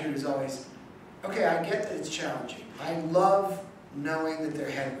attitude is always, okay, I get that it's challenging. I love knowing that there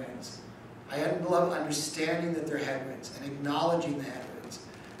are headwinds. I love understanding that there are headwinds and acknowledging the headwinds.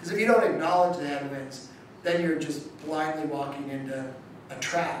 Because if you don't acknowledge the headwinds, then you're just blindly walking into a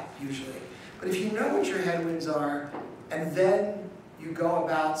trap, usually. But if you know what your headwinds are, and then you go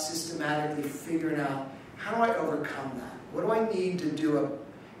about systematically figuring out, how do I overcome that? What do I need to do an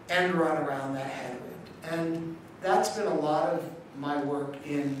end run around that headwind? And that's been a lot of my work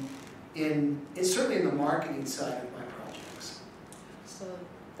it's certainly in the marketing side of my projects. So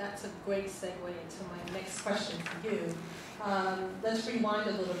that's a great segue into my next question for you. Let's rewind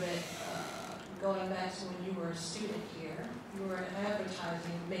a little bit, going back to when you were a student here. You were an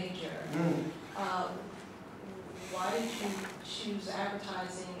advertising major. Why did you choose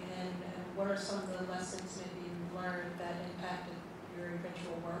advertising, and what are some of the lessons maybe you learned that impacted your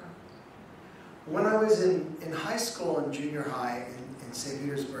eventual work? When I was in high school and junior high in St.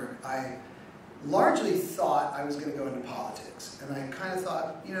 Petersburg, I largely thought I was going to go into politics. And I kind of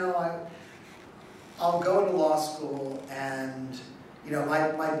thought, I'll go into law school, and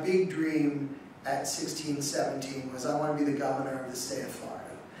my big dream at 16, 17 was I want to be the governor of the state of Florida.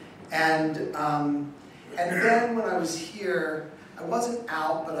 And then when I was here, I wasn't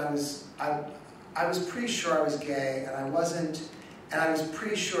out, but I was pretty sure I was gay, and I wasn't, and I was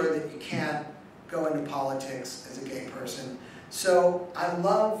pretty sure that you can't go into politics as a gay person. So I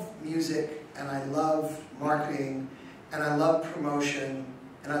love music, and I love marketing, and I love promotion,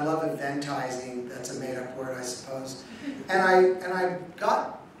 and I love eventizing. That's a made-up word, I suppose. And I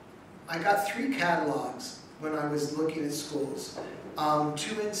got 3 catalogs when I was looking at schools.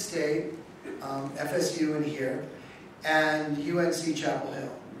 2 in state, FSU in here, and UNC Chapel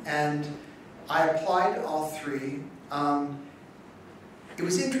Hill. And I applied to all 3. It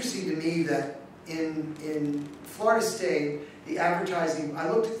was interesting to me that in Florida State, the advertising, I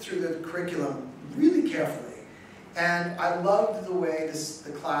looked through the curriculum really carefully. And I loved the way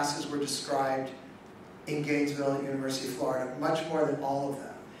the classes were described in Gainesville at University of Florida, much more than all of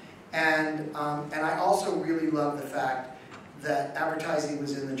them. And I also really loved the fact that advertising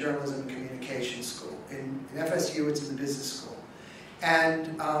was in the Journalism and Communication School. In FSU, it's in the Business School.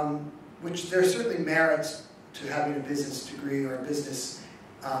 And which there are certainly merits to having a business degree or a business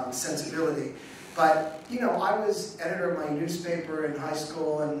sensibility. But, you know, I was editor of my newspaper in high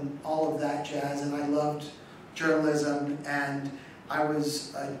school and all of that jazz, and I loved journalism, and I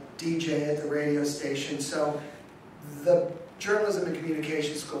was a DJ at the radio station. So the Journalism and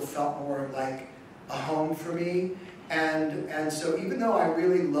Communication School felt more like a home for me. And so even though I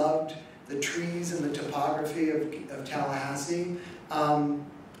really loved the trees and the topography of Tallahassee,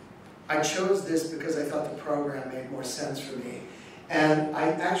 I chose this because I thought the program made more sense for me. And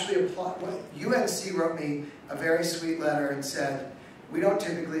I actually applied. UNC wrote me a very sweet letter and said, we don't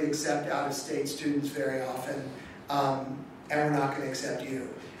typically accept out-of-state students very often, and we're not going to accept you.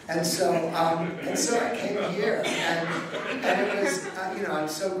 And so I came here, and it was, you know, I'm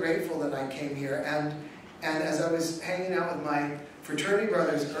so grateful that I came here. And as I was hanging out with my fraternity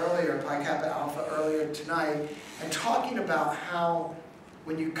brothers earlier, Pi Kappa Alpha earlier tonight, and talking about how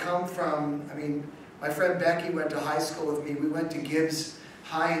when you come from, I mean, my friend Becky went to high school with me. We went to Gibbs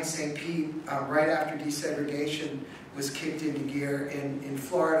High in St. Pete right after desegregation was kicked into gear in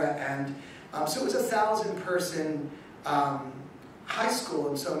Florida. And so it was a 1,000-person high school.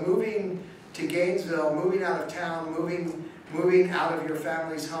 And so moving to Gainesville, moving out of town, moving out of your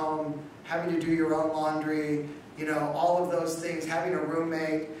family's home, having to do your own laundry, you know, all of those things, having a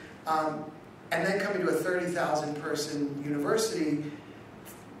roommate, and then coming to a 30,000-person university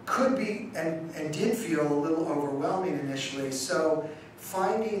could be and did feel a little overwhelming initially. So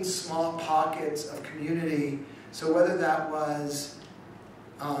finding small pockets of community, so whether that was,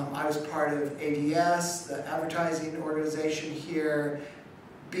 I was part of ADS, the advertising organization here,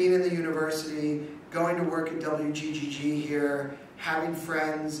 being in the university, going to work at WGGG here, having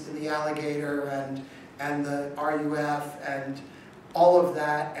friends in the Alligator and the RUF and all of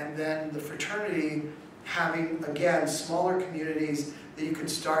that, and then the fraternity having, again, smaller communities that you could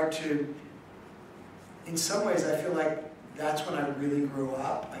start to, in some ways I feel like that's when I really grew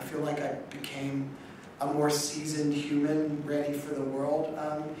up. I feel like I became a more seasoned human, ready for the world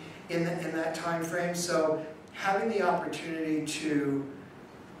in that time frame. So having the opportunity to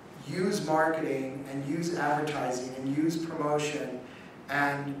use marketing and use advertising and use promotion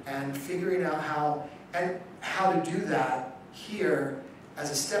and figuring out how to do that here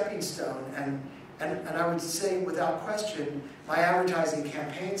as a stepping stone. And I would say without question, my advertising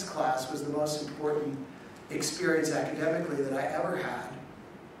campaigns class was the most important experience academically that I ever had,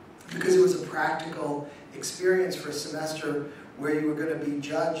 because it was a practical experience for a semester where you were going to be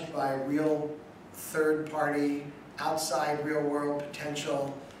judged by real third-party, outside real-world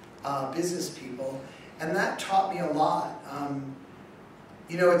potential business people. And that taught me a lot.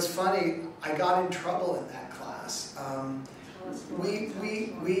 You know, it's funny, I got in trouble in that class.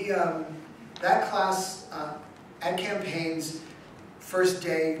 That class, at campaigns, first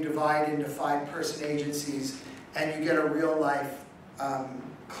day you divide into 5-person agencies and you get a real-life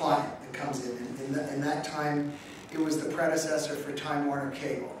client that comes in. In that time, it was the predecessor for Time Warner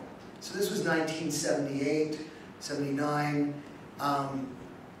Cable. So this was 1978, 79.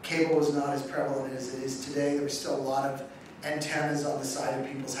 Cable was not as prevalent as it is today. There were still a lot of antennas on the side of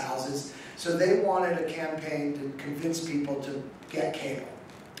people's houses. So they wanted a campaign to convince people to get cable.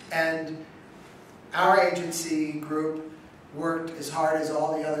 And our agency group worked as hard as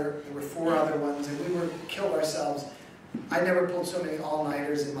all the other, there were 4 other ones, and we killed ourselves. I never pulled so many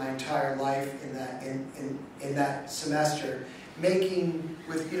all-nighters in my entire life in that semester, making,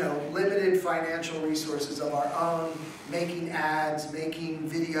 with, you know, limited financial resources of our own, making ads, making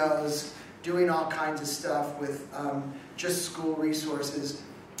videos, doing all kinds of stuff with just school resources.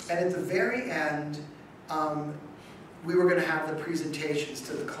 And at the very end, we were going to have the presentations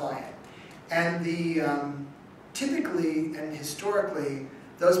to the client. And typically and historically,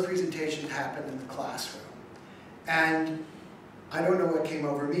 those presentations happened in the classroom. And I don't know what came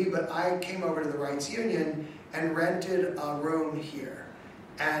over me, but I came over to the Rights Union and rented a room here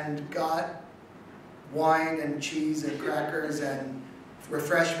and got wine and cheese and crackers and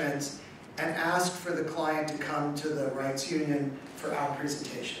refreshments and asked for the client to come to the Rights Union for our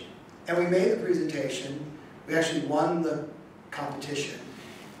presentation. And we made the presentation. We actually won the competition.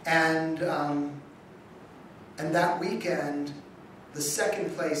 And that weekend, the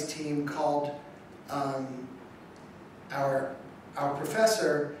second place team called our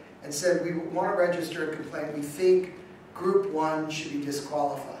professor and said, we want to register a complaint. We think group 1 should be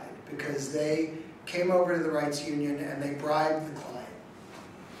disqualified because they came over to the Rights Union and they bribed the client.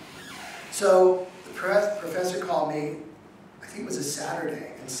 So the professor called me, I think it was a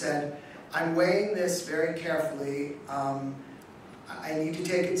Saturday, and said, I'm weighing this very carefully. I need to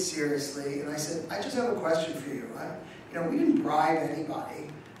take it seriously. And I said, I just have a question for you. We didn't bribe anybody.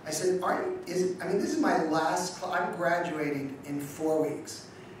 I said, this is my last class. I'm graduating in 4 weeks.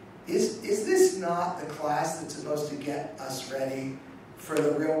 Is this not the class that's supposed to get us ready for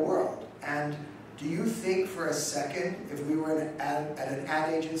the real world? And do you think for a second, if we were at an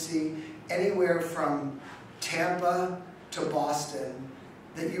ad agency anywhere from Tampa to Boston,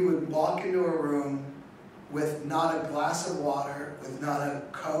 that you would walk into a room with not a glass of water, with not a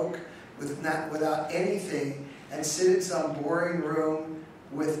Coke, without anything, and sit in some boring room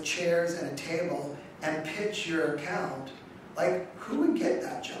with chairs and a table and pitch your account? Like, who would get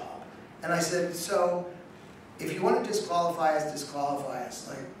that job? And I said, so if you want to disqualify us, disqualify us.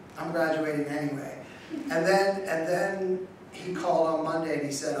 Like, I'm graduating anyway. And then he called on Monday and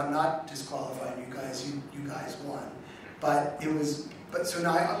he said, I'm not disqualifying you guys. You guys won. So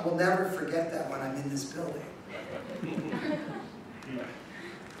now I will never forget that when I'm in this building.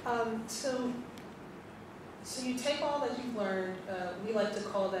 So you take all that you've learned, we like to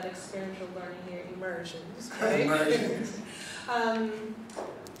call that experiential learning here immersions, right? Immersions.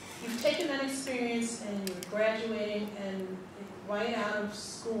 You've taken that experience and you're graduating, and right out of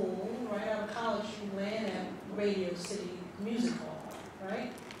school, right out of college, you land at Radio City Music Hall,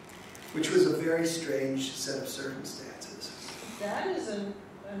 right? Which was a very strange set of circumstances. That is an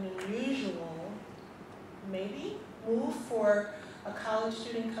unusual, maybe, move for a college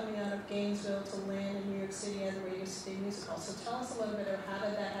student coming out of Gainesville to land in New York City at the Radio City Music Hall. So tell us a little bit of how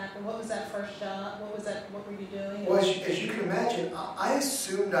did that happen? What was that first job? What were you doing? Well, as you can imagine, I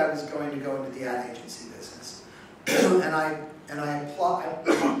assumed I was going to go into the ad agency business. and I applied.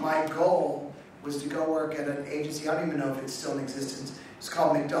 My goal was to go work at an agency. I don't even know if it's still in existence. It's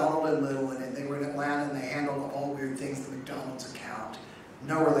called McDonald & Little, and they were in Atlanta, and they handled all weird things, the McDonald's account.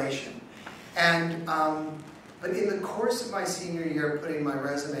 No relation. And but in the course of my senior year, putting my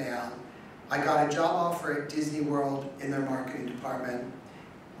resume out, I got a job offer at Disney World in their marketing department.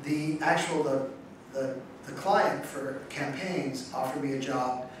 The client for campaigns offered me a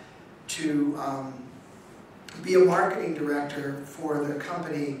job to be a marketing director for their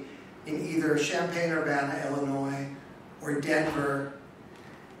company in either Champaign-Urbana, Illinois, or Denver,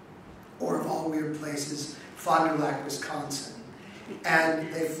 or of all weird places, Fond du Lac, Wisconsin.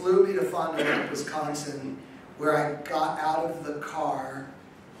 And they flew me to Fond du Lac, Wisconsin, where I got out of the car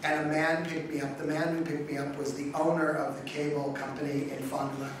and a man picked me up. The man who picked me up was the owner of the cable company in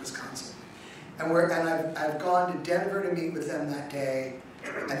Fond du Lac, Wisconsin. And I've gone to Denver to meet with them that day,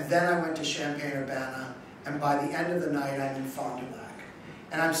 and then I went to Champaign-Urbana, and by the end of the night I'm in Fond du Lac.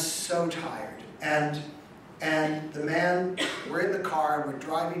 And I'm so tired. And the man, we're in the car, we're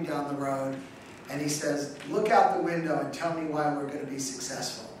driving down the road, and he says, look out the window and tell me why we're going to be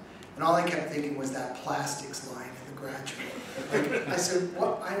successful. And all I kept thinking was that plastics line in The Graduate. Like, I said,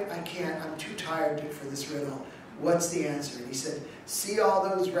 what? I can't, I'm too tired for this riddle. What's the answer? And he said, see all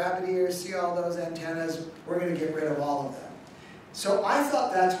those rabbit ears, see all those antennas, we're going to get rid of all of them. So I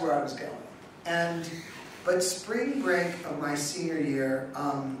thought that's where I was going. But spring break of my senior year,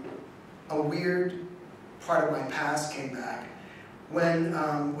 a weird part of my past came back. When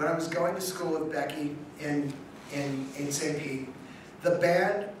I was going to school with Becky in St. Pete, the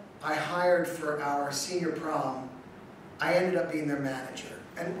band I hired for our senior prom, I ended up being their manager,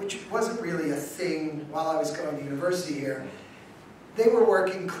 and which wasn't really a thing while I was going to university here. They were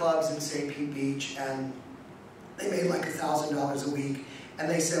working clubs in St. Pete Beach, and they made like $1,000 a week, and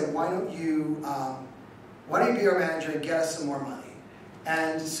they said, why don't you be our manager and get us some more money?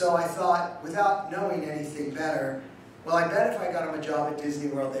 And so I thought, without knowing anything better, well, I bet if I got him a job at Disney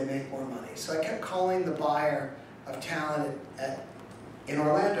World, they'd make more money. So I kept calling the buyer of talent in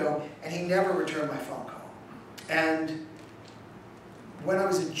Orlando, and he never returned my phone call. And when I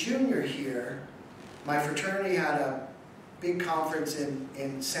was a junior here, my fraternity had big conference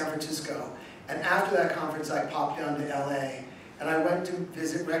in San Francisco. And after that conference, I popped down to LA, and I went to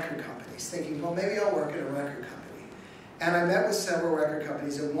visit record companies, thinking, well, maybe I'll work at a record company. And I met with several record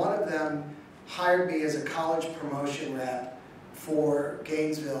companies, and one of them hired me as a college promotion rep for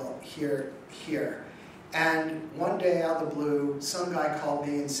Gainesville here. And one day out of the blue, some guy called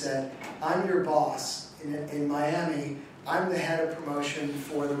me and said, I'm your boss in Miami. I'm the head of promotion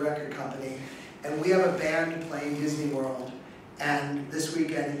for the record company, and we have a band playing Disney World and this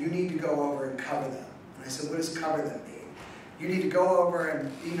weekend, and you need to go over and cover them. And I said, what does cover them mean? You need to go over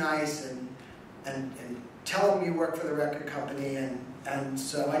and be nice and tell them you work for the record company, and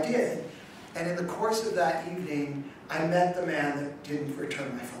so I did. And in the course of that evening, I met the man that didn't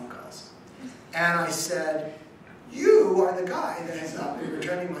return my phone calls. And I said, you are the guy that has not been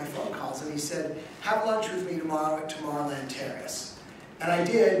returning my phone calls. And he said, have lunch with me tomorrow at Tomorrowland Terrace. And I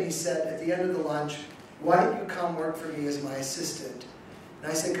did, and he said at the end of the lunch, why don't you come work for me as my assistant?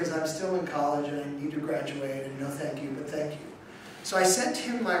 And I said, because I'm still in college and I need to graduate, and no thank you, but thank you. So I sent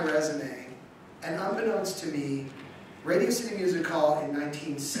him my resume, and unbeknownst to me, Radio City Music Hall in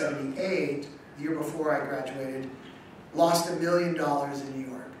 1978, the year before I graduated, lost $1 million in New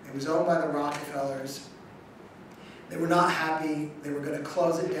York. It was owned by the Rockefellers. They were not happy. They were going to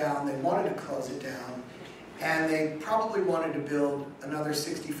close it down. They wanted to close it down. And they probably wanted to build another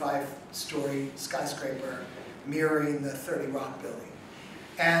 65-story skyscraper mirroring the 30 Rock building.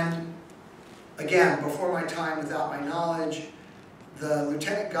 And again, before my time, without my knowledge, the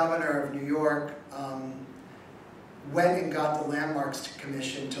Lieutenant Governor of New York went and got the Landmarks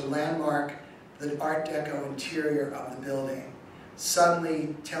Commission to landmark the Art Deco interior of the building,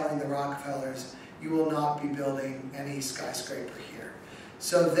 suddenly telling the Rockefellers, you will not be building any skyscraper here.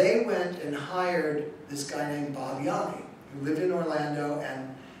 So they went and hired this guy named Bob Yanni, who lived in Orlando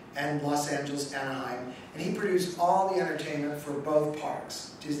and Los Angeles, Anaheim, and he produced all the entertainment for both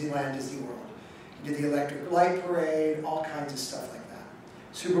parks, Disneyland, Disney World. He did the Electric Light Parade, all kinds of stuff like that.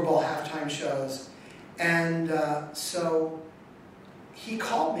 Super Bowl halftime shows. And so he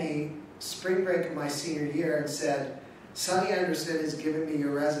called me spring break of my senior year and said, Sonny Anderson has given me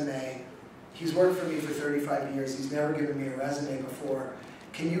your resume. He's worked for me for 35 years. He's never given me a resume before.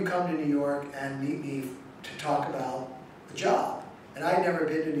 Can you come to New York and meet me to talk about the job? And I'd never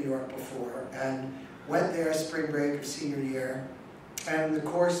been to New York before, and went there spring break of senior year. And in the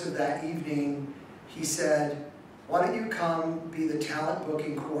course of that evening, he said, why don't you come be the talent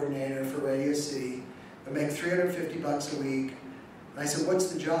booking coordinator for Radio City and make $350 a week? And I said, what's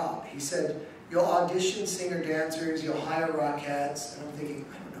the job? He said, you'll audition singer-dancers, you'll hire Rockettes. And I'm thinking,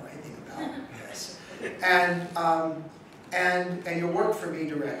 I don't know anything about this. And you'll work for me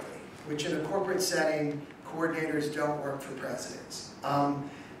directly, which in a corporate setting, coordinators don't work for presidents.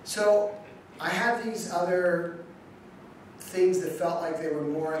 So I had these other things that felt like they were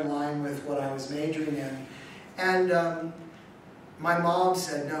more in line with what I was majoring in. And my mom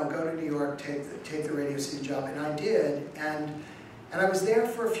said, no, go to New York, take the Radio City job. And I did. And I was there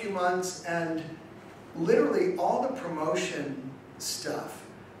for a few months, and literally all the promotion stuff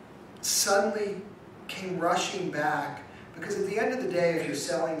suddenly came rushing back. Because at the end of the day, if you're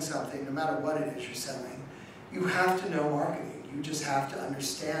selling something, no matter what it is you're selling, you have to know marketing. You just have to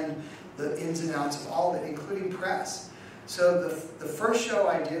understand the ins and outs of all of it, including press. So the first show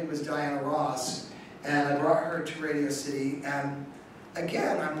I did was Diana Ross, and I brought her to Radio City. And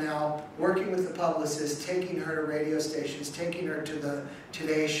again, I'm now working with the publicist, taking her to radio stations, taking her to the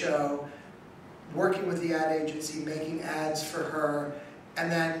Today Show, working with the ad agency, making ads for her.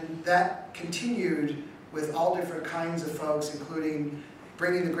 And then that continued with all different kinds of folks, including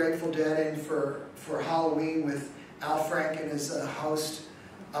bringing the Grateful Dead in for Halloween with Al Franken as a host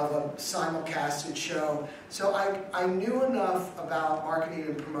of a simulcasted show. So I knew enough about marketing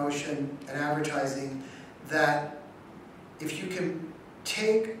and promotion and advertising that if you can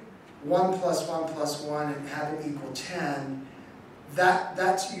take 1 + 1 + 1 and have it equal 10,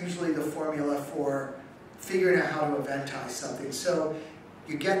 that's usually the formula for figuring out how to eventize something. So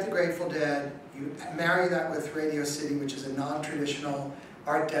you get the Grateful Dead, you marry that with Radio City, which is a non-traditional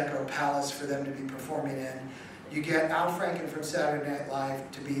Art Deco palace for them to be performing in. You get Al Franken from Saturday Night Live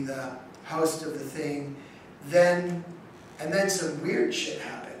to be the host of the thing. And then some weird shit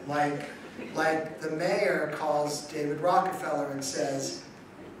happened. Like the mayor calls David Rockefeller and says,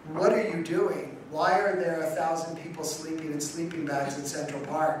 what are you doing? Why are there 1,000 people sleeping in sleeping bags in Central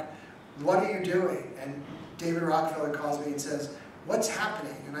Park? What are you doing? And David Rockefeller calls me and says, what's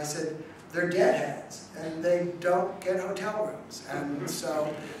happening? And I said, they're deadheads, and they don't get hotel rooms. And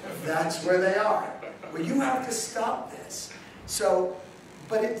so that's where they are. Well, you have to stop this. So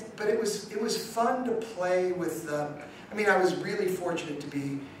but it was fun to play with the. I mean, I was really fortunate to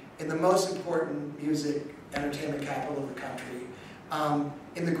be in the most important music entertainment capital of the country,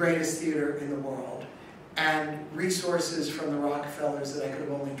 in the greatest theater in the world, and resources from the Rockefellers that I could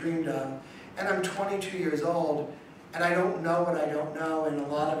have only dreamed of. And I'm 22 years old, and I don't know what I don't know in a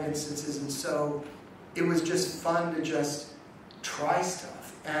lot of instances, and so it was just fun to just try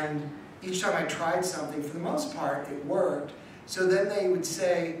stuff. And each time I tried something, for the most part, it worked. So then they would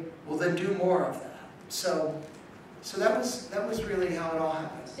say, well, then do more of that. So that was really how it all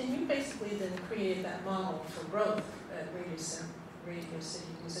happened. And you basically then created that model for growth at Radio City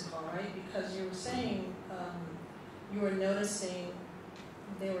Music Hall, right? Because you were saying you were noticing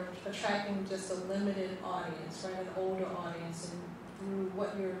they were attracting just a limited audience, right? An older audience, and through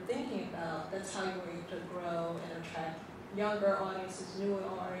what you're thinking about, that's how you were able to grow and attract younger audiences, newer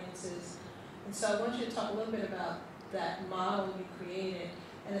audiences. And so I want you to talk a little bit about that model you created.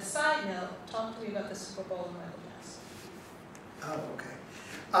 And a side note, talk to me about the Super Bowl and Michael Jackson. Oh, okay.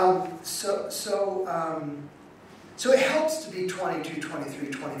 So it helps to be 22, 23,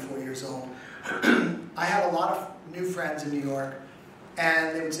 24 years old. I had a lot of new friends in New York,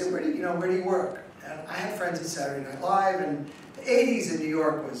 and they would say, where do you work? And I had friends at Saturday Night Live, and the 80s in New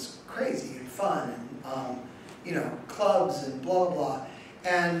York was crazy and fun, and clubs and blah, blah, blah.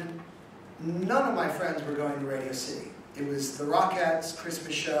 And none of my friends were going to Radio City. It was the Rockettes,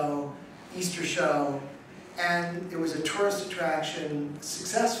 Christmas show, Easter show, and it was a tourist attraction,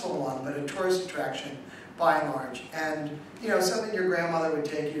 successful one, but a tourist attraction by and large. And, something your grandmother would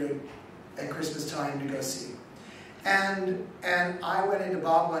take you at Christmas time to go see. And I went into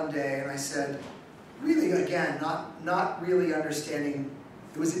Bob one day and I said, really, again, not really understanding,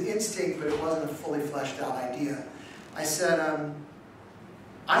 it was an instinct, but it wasn't a fully fleshed out idea. I said,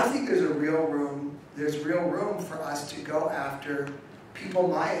 I think there's real room for us to go after people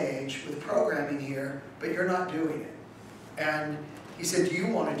my age with programming here, but you're not doing it. And he said, do you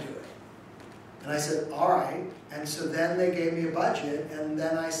want to do it? And I said, all right. And so then they gave me a budget, and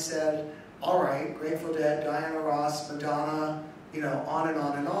then I said, all right, Grateful Dead, Diana Ross, Madonna, on and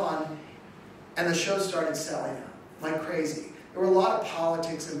on and on. And the show started selling out like crazy. There were a lot of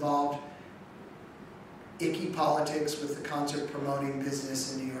politics involved, icky politics with the concert promoting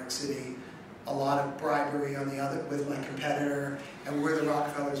business in New York City, a lot of bribery on the other with my competitor, and we're the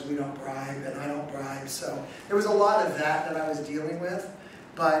Rockefellers, we don't bribe, and I don't bribe. So there was a lot of that I was dealing with.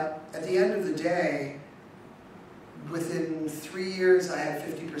 But at the end of the day, within 3 years, I had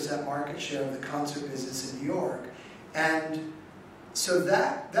 50% market share of the concert business in New York. And so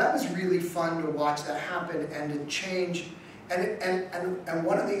that was really fun to watch that happen and to change. And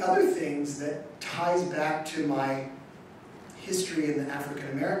one of the other things that ties back to my history in the African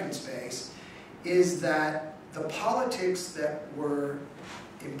American space is that the politics that were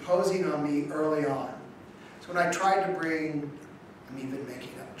imposing on me early on. So when I tried to bring, I'm even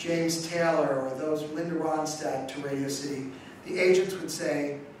making up, James Taylor or those Linda Ronstadt to Radio City, the agents would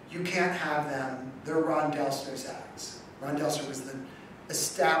say, you can't have them, they're Ron Delsner's acts. Ron Delsner was the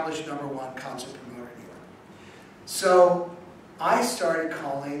established #1 concert promoter in New York. So I started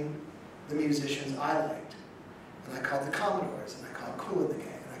calling the musicians I liked. And I called the Commodores, and I called Kool and the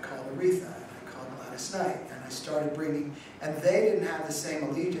Gang, and I called Aretha, and I called Gladys Knight, and I started bringing, and they didn't have the same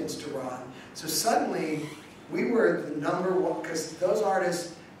allegiance to Ron. So suddenly, we were the #1, because those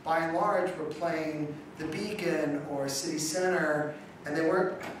artists, by and large, were playing the Beacon or City Center, and they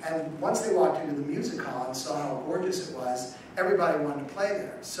weren't, and once they walked into the music hall and saw how gorgeous it was, everybody wanted to play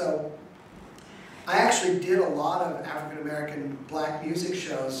there. So I actually did a lot of African-American black music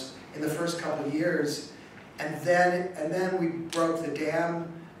shows in the first couple of years, and then we broke the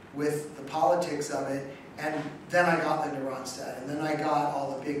dam with the politics of it, and then I got Linda Ronstadt, and then I got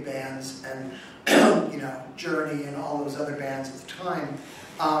all the big bands, and Journey and all those other bands at the time,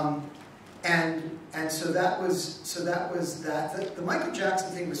 and so that was that. The Michael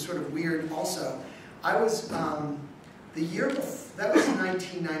Jackson thing was sort of weird. Also, I was the year before, that was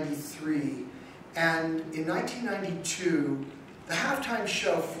 1993, and in 1992, the halftime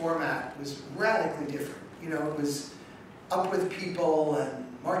show format was radically different. It was up with people and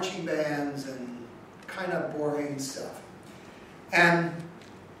marching bands and kind of boring stuff. And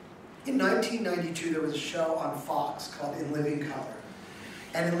in 1992, there was a show on Fox called In Living Color.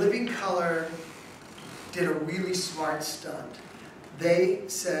 And In Living Color did a really smart stunt. They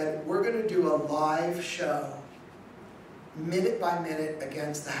said, we're going to do a live show, minute by minute,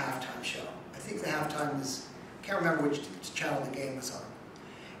 against the halftime show. I think the halftime was, I can't remember which channel the game was on.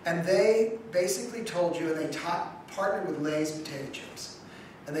 And they basically told you, and they partnered with Lay's potato chips.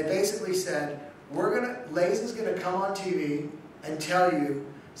 And they basically said, Lay's is going to come on TV, and tell you,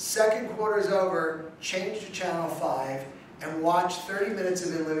 second quarter's over, change to Channel 5 and watch 30 minutes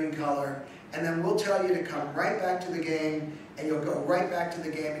of In Living Color, and then we'll tell you to come right back to the game, and you'll go right back to the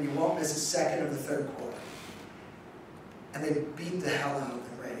game, and you won't miss a second of the third quarter. And they beat the hell out of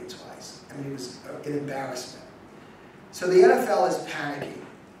them ratings-wise. I mean, it was an embarrassment. So the NFL is panicking.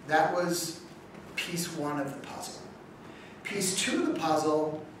 That was piece one of the puzzle. Piece two of the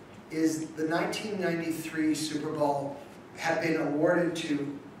puzzle is the 1993 Super Bowl had been awarded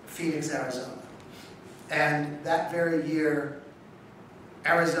to Phoenix, Arizona. And that very year,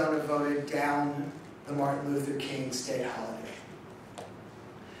 Arizona voted down the Martin Luther King state holiday.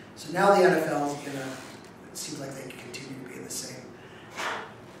 So now the NFL is it seems like they continue to be in the same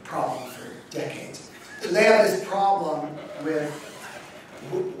problem for decades. So they have this problem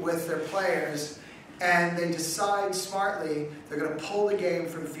with their players, and they decide smartly they're going to pull the game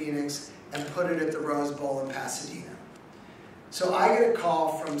from Phoenix and put it at the Rose Bowl in Pasadena. So I get a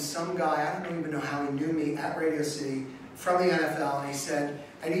call from some guy, I don't even know how he knew me, at Radio City from the NFL, and he said,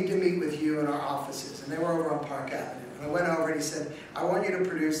 I need to meet with you in our offices. And they were over on Park Avenue. And I went over and he said, I want you to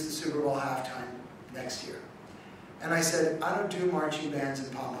produce the Super Bowl halftime next year. And I said, I don't do marching bands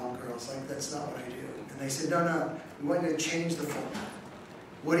and pom-pom girls. Like, that's not what I do. And they said, no, we want you to change the format.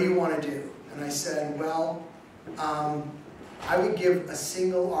 What do you want to do? And I said, well, I would give a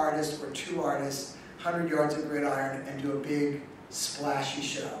single artist or two artists 100 yards of gridiron and do a big, splashy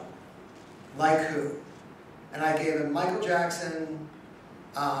show. Like who? And I gave him Michael Jackson,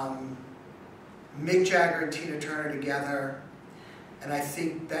 Mick Jagger and Tina Turner together, and I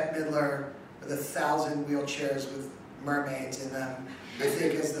think Bette Midler with 1,000 wheelchairs with mermaids in them, I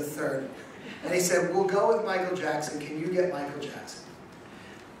think is the third. And he said, we'll go with Michael Jackson. Can you get Michael Jackson?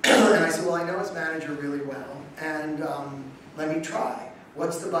 And I said, well, I know his manager really well, and let me try.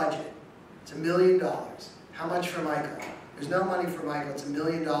 What's the budget? It's $1 million. How much for Michael? There's no money for Michael. It's $1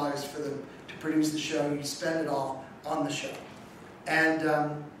 million for to produce the show. You spend it all on the show. And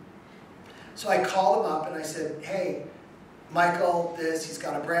so I called him up and I said, hey, Michael, he's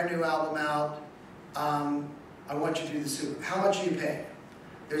got a brand new album out. I want you to do the Super Bowl. How much are you paying?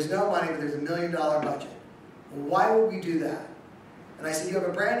 There's no money, but there's $1 million budget. Well, why would we do that? And I said, you have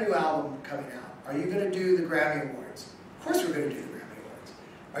a brand new album coming out. Are you going to do the Grammy Awards? Of course we're going to do the Grammy Awards.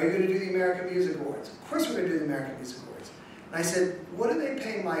 Are you going to do the American Music Awards? Of course we're going to do the American Music Awards. And I said, what do they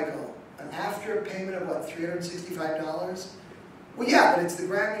pay Michael? An after payment of what, $365? Well, yeah, but it's the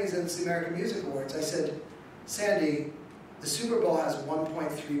Grammys and it's the American Music Awards. I said, Sandy, the Super Bowl has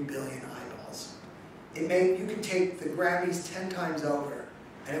 1.3 billion eyeballs. You can take the Grammys 10 times over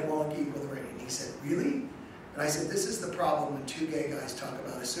and it won't equal the rating. He said, really? And I said, this is the problem when two gay guys talk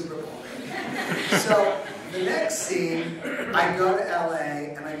about a Super Bowl rating. So the next scene, I go to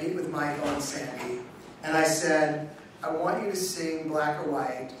LA and I meet with Michael and Sandy. And I said, I want you to sing Black or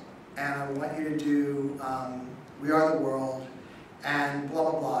White, and I want you to do We Are the World, and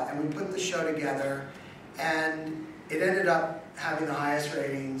blah, blah, blah. And we put the show together, and it ended up having the highest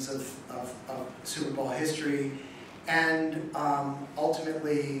ratings of Super Bowl history, and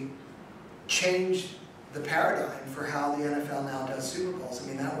ultimately changed the paradigm for how the NFL now does Super Bowls. I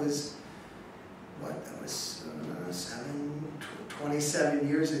mean, that was, what, that was 27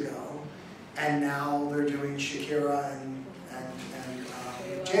 years ago, and now they're doing Shakira and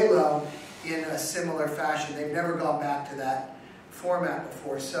J-Lo in a similar fashion. They've never gone back to that format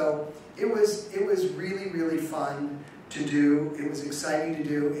before. So it was really, really fun to do. It was exciting to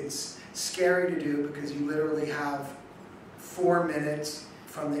do. It's scary to do because you literally have 4 minutes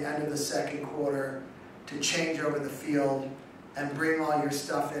from the end of the second quarter to change over the field and bring all your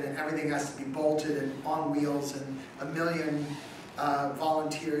stuff in, and everything has to be bolted and on wheels, and 1 million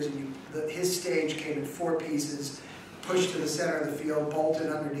volunteers, and his stage came in 4 pieces, pushed to the center of the field, bolted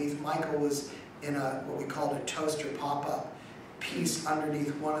underneath. Michael was in what we called a toaster pop-up piece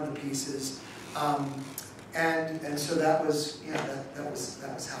underneath one of the pieces, and so that was, that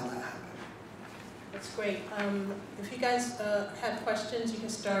was how that happened. That's great. If you guys have questions, you can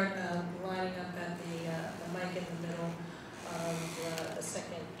start lining up at the mic in the middle of the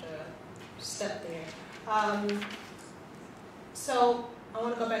second step there. So I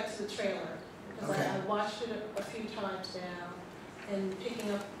want to go back to the trailer, because I watched it a few times now, and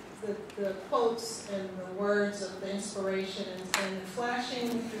picking up the quotes and the words of the inspiration, and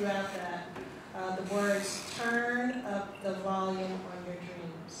flashing throughout that the words, turn up the volume on your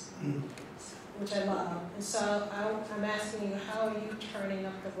dreams, which I love. And so I'm asking you, how are you turning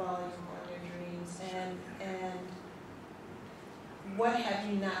up the volume on your dreams, and what have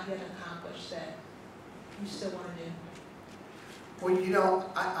you not yet accomplished that you still want to do? Well,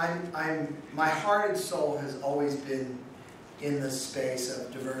 my heart and soul has always been in the space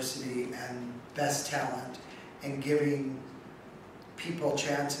of diversity and best talent and giving people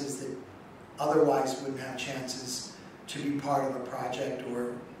chances that otherwise wouldn't have chances to be part of a project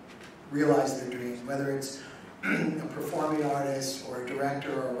or realize their dream, whether it's a performing artist or a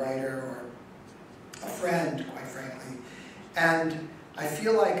director or a writer or a friend, quite frankly. And I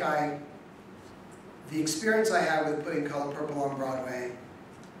feel like the experience I had with putting Color Purple on Broadway,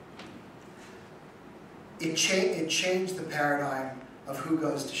 it changed the paradigm of who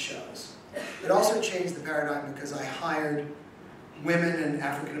goes to shows. It also changed the paradigm because I hired women and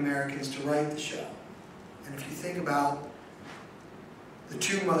African Americans to write the show. And if you think about the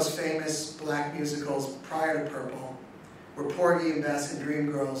two most famous black musicals prior to Purple were Porgy and Bess and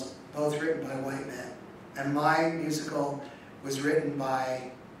Dreamgirls, both written by white men. And my musical was written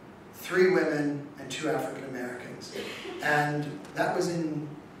by 3 women and 2 African Americans. And that was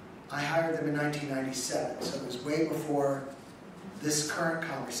I hired them in 1997, so it was way before this current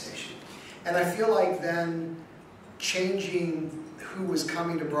conversation. And I feel like then changing who was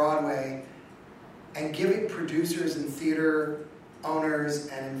coming to Broadway and giving producers and theater owners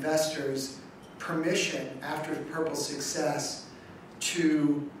and investors permission after Purple's success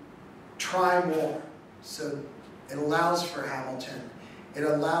to try more. So it allows for Hamilton. It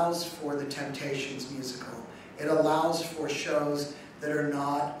allows for the Temptations musical. It allows for shows that are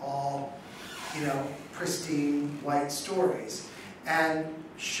not all, pristine white stories. And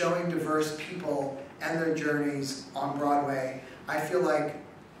showing diverse people and their journeys on Broadway, I feel like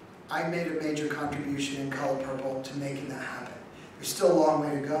I made a major contribution in Color Purple to making that happen. There's still a long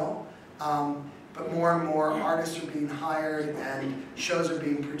way to go, but more and more artists are being hired and shows are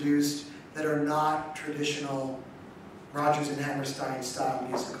being produced that are not traditional Rodgers and Hammerstein style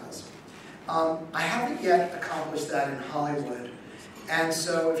musicals. I haven't yet accomplished that in Hollywood, and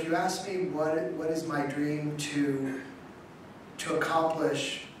so if you ask me what is my dream to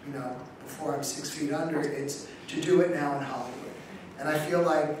accomplish, before I'm 6 feet under, it's to do it now in Hollywood. And I feel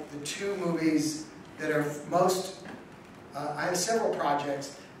like the 2 movies that are most, I have several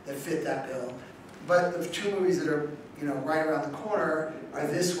projects that fit that bill, but the 2 movies that are right around the corner are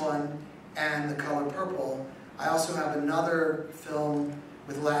this one and The Color Purple. I also have another film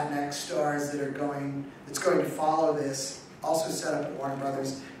with Latinx stars that's going to follow this, also set up at Warner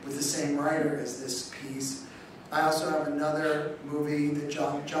Brothers with the same writer as this piece. I also have another movie that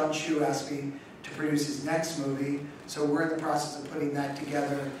John Chu asked me to produce his next movie, so we're in the process of putting that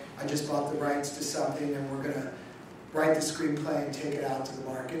together. I just bought the rights to something, and we're going to write the screenplay and take it out to the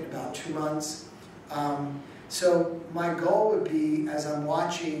market in about 2 months. So my goal would be, as I'm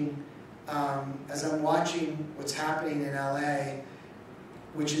watching what's happening in LA,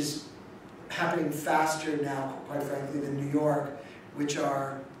 which is happening faster now, quite frankly, than New York, which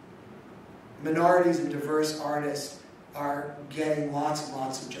are minorities and diverse artists are getting lots and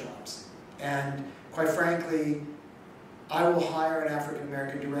lots of jobs. And quite frankly, I will hire an African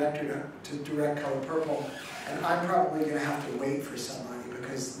American director to direct Color Purple, and I'm probably going to have to wait for somebody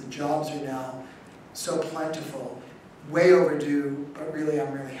because the jobs are now so plentiful, way overdue, but really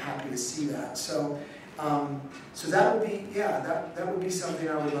I'm really happy to see that. So, so that would be, that would be something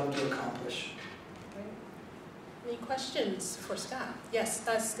I would love to accomplish. Any questions for Scott? Yes,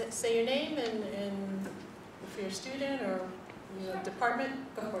 say your name and if you're a student or department,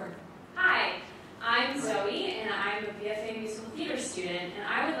 go for it. Hi, I'm Zoe, and I'm a BFA musical theater student, and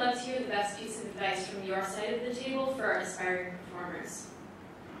I would love to hear the best piece of advice from your side of the table for aspiring performers.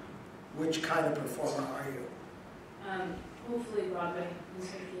 Which kind of performer are you? Hopefully Broadway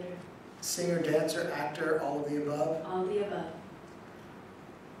musical theater. Singer, dancer, actor, all of the above? All of the above.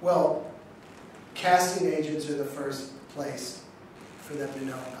 Well, casting agents are the first place for them to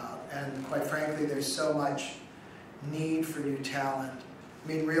know about. And quite frankly, there's so much need for new talent. I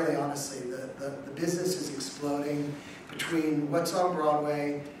mean, really, honestly, the business is exploding between what's on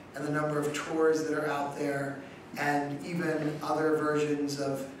Broadway and the number of tours that are out there, and even other versions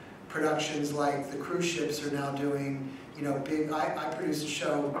of productions like the cruise ships are now doing, big. I produced a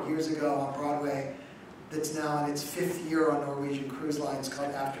show years ago on Broadway that's now in its 5th year on Norwegian Cruise Lines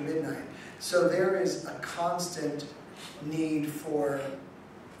called After Midnight. So there is a constant need for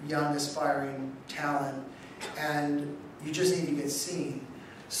young, aspiring talent, and you just need to get seen.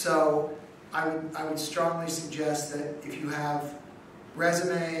 So I would strongly suggest that if you have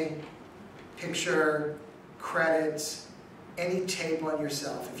resume, picture, credits, any tape on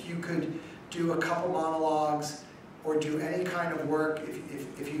yourself, if you could do a couple monologues or do any kind of work,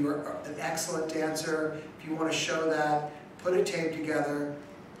 if you are an excellent dancer, if you want to show that, put a tape together.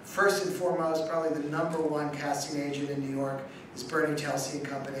 First and foremost, probably the #1 casting agent in New York is Bernie Telsey and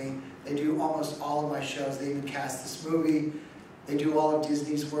Company. They do almost all of my shows. They even cast this movie. They do all of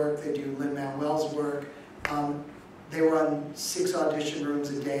Disney's work. They do Lin-Manuel's work. They run 6 audition rooms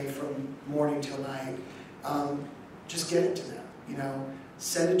a day from morning till night. Just get it to them, you know.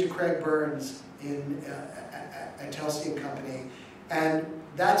 Send it to Craig Burns at Telsey & Company, and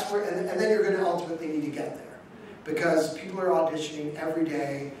that's where. And then you're going to ultimately need to get there, because people are auditioning every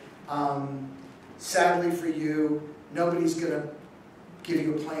day. Sadly for you, nobody's going to give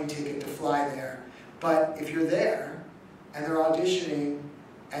you a plane ticket to fly there. But if you're there and they're auditioning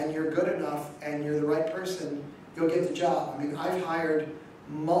and you're good enough and you're the right person, you'll get the job. I mean, I've hired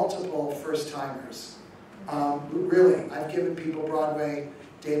multiple first-timers. Really, I've given people Broadway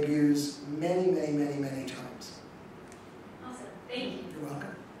debuts many, many, many, many times. Awesome. Thank you. You're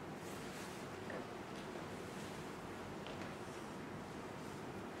welcome.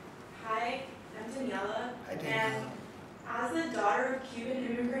 Hi, I'm Daniela. Hi, Daniela. And as the daughter of Cuban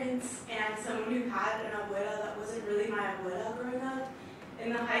immigrants and someone who had an abuela that wasn't really my abuela growing up,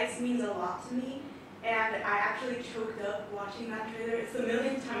 In the Heights means a lot to me. And I actually choked up watching that trailer. It's the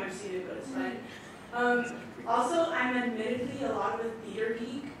millionth time I've seen it, but it's fine. Also, I'm admittedly a lot of a theater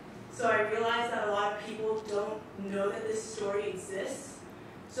geek, so I realize that a lot of people don't know that this story exists.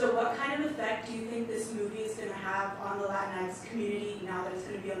 So what kind of effect do you think this movie is going to have on the Latinx community now that it's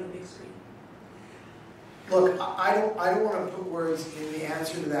going to be on the big screen? Look, I don't want to put words in the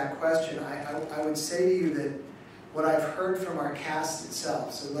answer to that question. I would say to you that what I've heard from our cast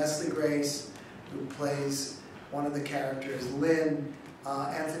itself, so Leslie Grace, who plays one of the characters, Lynn,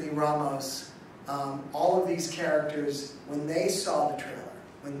 Anthony Ramos, all of these characters, when they saw the trailer,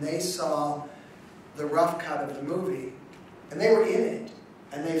 when they saw the rough cut of the movie, and they were in it,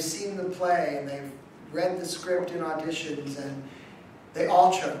 and they've seen the play, and they've read the script in auditions, and they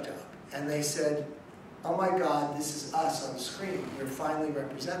all choked up, and they said, oh my God, this is us on screen. We're finally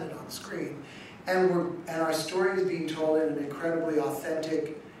represented on screen. And our story is being told in an incredibly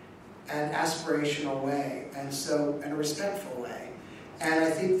authentic and aspirational way, and a respectful way. And I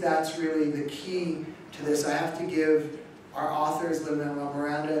think that's really the key to this. I have to give our authors, Lin-Manuel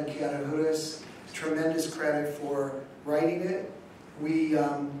Miranda and Keanu Hudas, tremendous credit for writing it. We,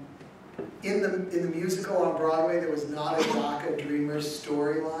 in the musical on Broadway, there was not a DACA Dreamers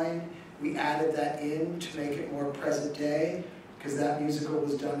storyline. We added that in to make it more present day, because that musical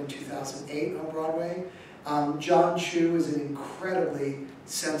was done in 2008 on Broadway. John Chu is an incredibly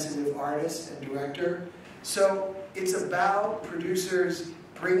sensitive artist and director. So it's about producers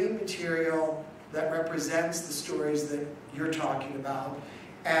bringing material that represents the stories that you're talking about.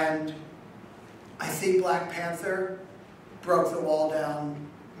 And I think Black Panther broke the wall down.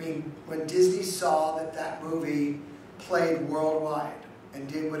 I mean, when Disney saw that that movie played worldwide and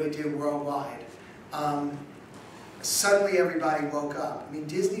did what it did worldwide, suddenly everybody woke up. I mean,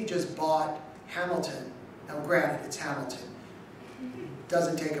 Disney just bought Hamilton. Now granted, it's Hamilton. It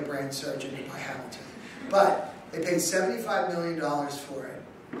doesn't take a brain surgeon to buy Hamilton. But they paid $75 million for it,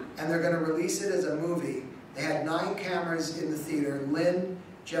 and they're going to release it as a movie. They had 9 cameras in the theater. Lynn,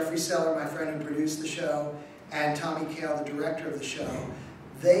 Jeffrey Seller, my friend who produced the show, and Tommy Kail, the director of the show,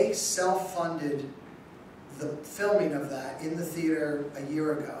 they self-funded the filming of that in the theater a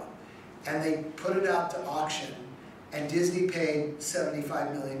year ago. And they put it out to auction, and Disney paid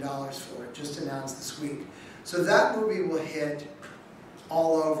 $75 million for it, just announced this week. So that movie will hit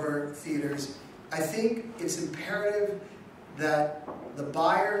all over theaters. I think it's imperative that the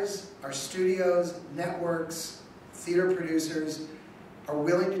buyers, our studios, networks, theater producers, are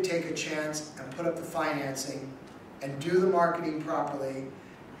willing to take a chance and put up the financing and do the marketing properly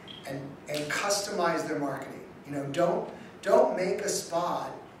and customize their marketing. You know, don't make a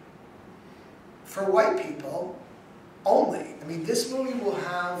spot for white people only. I mean, this movie will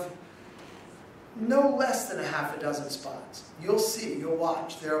have no less than a half a dozen spots. You'll see, you'll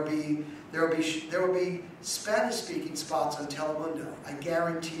watch. There will be Spanish-speaking spots on Telemundo, I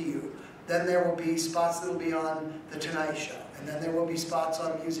guarantee you. Then there will be spots that will be on The Tonight Show, and then there will be spots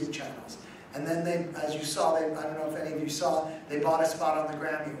on music channels. And then they, as you saw, I don't know if any of you saw, they bought a spot on the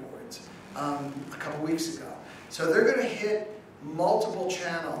Grammy Awards a couple weeks ago. So they're going to hit multiple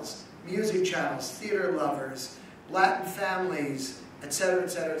channels, music channels, theater lovers, Latin families, etc.,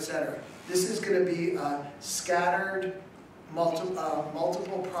 etc., etc. This is going to be a scattered,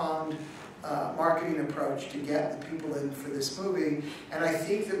 multiple-pronged marketing approach to get the people in for this movie. And I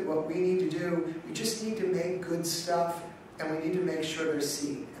think that what we need to do, we just need to make good stuff, and we need to make sure they're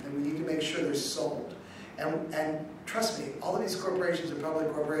seen, and then we need to make sure they're sold. And trust me, all of these corporations are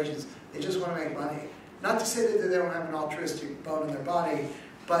public corporations. They just want to make money. Not to say that they don't have an altruistic bone in their body,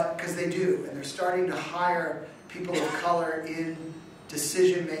 but because they do, and they're starting to hire people of color in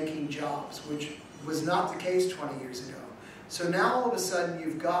decision-making jobs, which was not the case 20 years ago. So now all of a sudden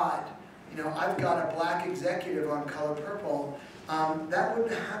you've got, I've got a black executive on Color Purple. That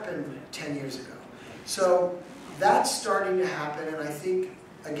wouldn't have happened 10 years ago. So that's starting to happen, and I think,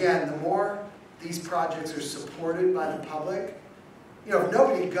 again, the more these projects are supported by the public, if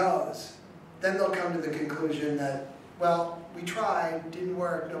nobody goes, then they'll come to the conclusion that, well, we tried, didn't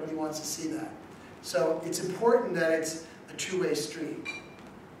work, nobody wants to see that. So it's important that it's a two-way street.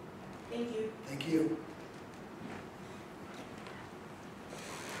 Thank you. Thank you.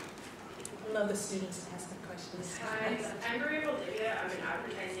 Another students asking questions. Hi, I'm Maria Valdivia. I'm an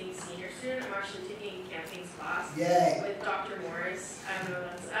advertising senior student. I'm actually taking campaigns class with Dr. Morris. I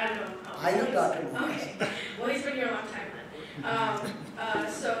don't know. I know Dr. Morris. Okay. Well, he's been here a long time then.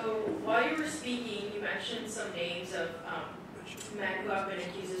 So while you were speaking, you mentioned some names of men who have been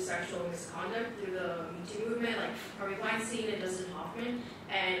accused of sexual misconduct through the Me Too movement, like Harvey Weinstein and Dustin Hoffman.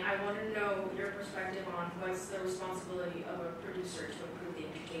 And I want to know your perspective on what's the responsibility of a producer to improve the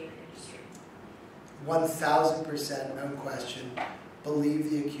entertainment industry. 1000%, no question.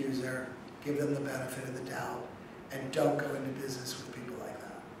 Believe the accuser, give them the benefit of the doubt, and don't go into business with people like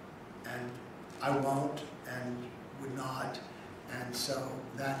that. And I won't and would not. And so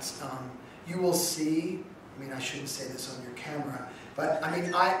that's, you will see, I shouldn't say this on your camera, but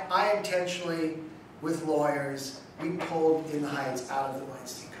I intentionally, with lawyers, we pulled In the Heights out of the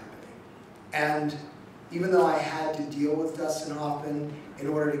Weinstein Company. And even though I had to deal with Dustin Hoffman in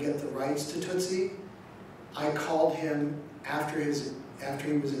order to get the rights to Tootsie, I called him after he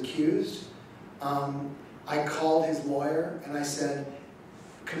was accused. I called his lawyer and I said,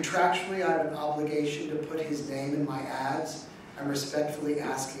 contractually I have an obligation to put his name in my ads. I'm respectfully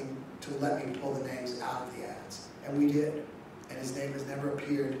asking to let me pull the names out of the ads. And we did. And his name has never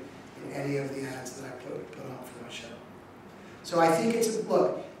appeared in any of the ads that I put on for my show. So I think it's,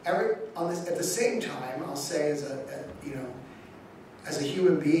 look, at the same time, I'll say as a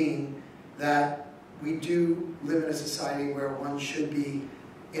human being that we do live in a society where one should be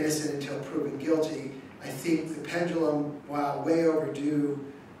innocent until proven guilty. I think the pendulum, while way overdue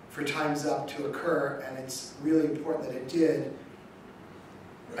for Time's Up to occur, and it's really important that it did,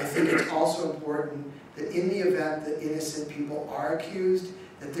 I think it's also important that in the event that innocent people are accused,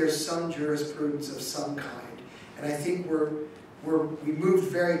 that there's some jurisprudence of some kind. And I think we moved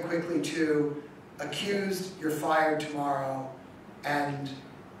very quickly to accused, you're fired tomorrow, and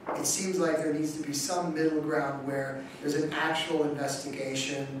it seems like there needs to be some middle ground where there's an actual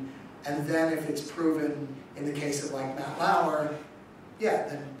investigation, and then if it's proven in the case of like Matt Lauer, yeah,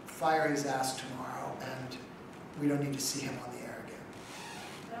 then fire his ass tomorrow, and we don't need to see him on the air again.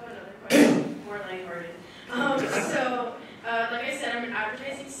 I have another question, more lighthearted. Like I said, I'm an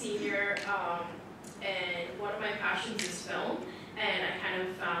advertising senior, and one of my passions is film, and I kind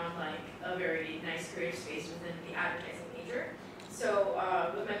of found like a very nice creative space within the advertising major. So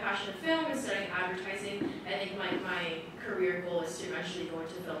with my passion of film and studying advertising, I think my career goal is to eventually go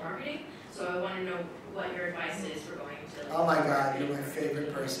into film marketing. So I want to know what your advice is for going into. Oh my God, you're my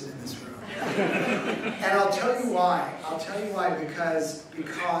favorite person in this room. And I'll tell you why. I'll tell you why, because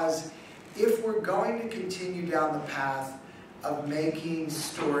if we're going to continue down the path of making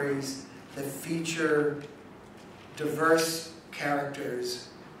stories that feature diverse characters,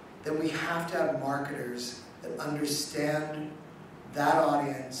 then we have to have marketers that understand that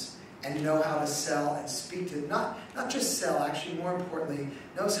audience and know how to sell and speak to, not just sell, actually more importantly,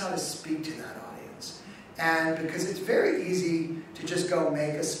 knows how to speak to that audience. And because it's very easy to just go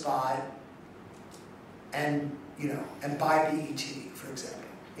make a spot and, and buy BET, for example.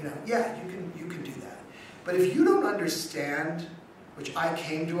 Yeah, you can do that. But if you don't understand, which I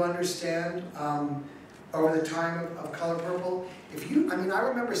came to understand over the time of Color Purple, I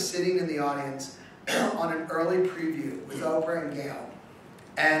remember sitting in the audience on an early preview with Oprah and Gail.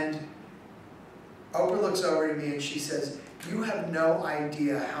 And Oprah looks over to me and she says, "You have no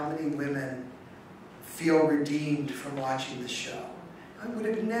idea how many women feel redeemed from watching this show." I would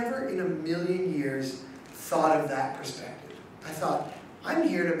have never in a million years thought of that perspective. I thought, I'm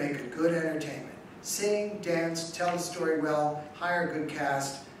here to make a good entertainment. Sing, dance, tell the story well, hire a good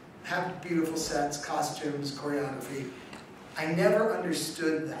cast, have beautiful sets, costumes, choreography. I never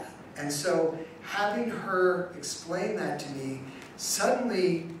understood that. And so having her explain that to me,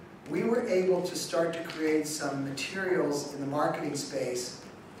 suddenly we were able to start to create some materials in the marketing space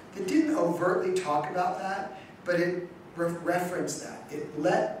that didn't overtly talk about that, but it referenced that. It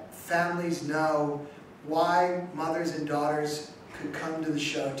let families know why mothers and daughters could come to the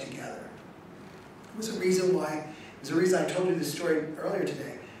show together. It was a reason I told you this story earlier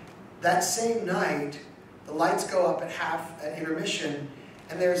today. That same night, the lights go up at intermission,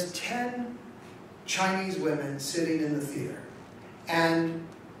 and there's 10 Chinese women sitting in the theater. And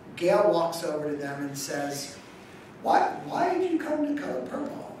Gail walks over to them and says, why did you come to Color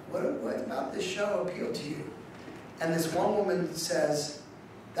Purple? What about this show appealed to you? And this one woman says,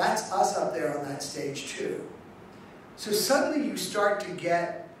 that's us up there on that stage too. So suddenly you start to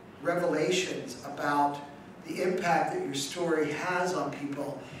get revelations about the impact that your story has on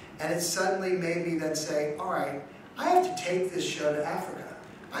people. And it's suddenly maybe that say, all right, I have to take this show to Africa.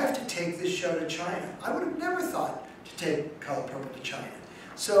 I have to take this show to China. I would have never thought to take Color Purple to China.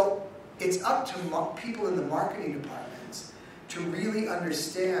 So it's up to people in the marketing departments to really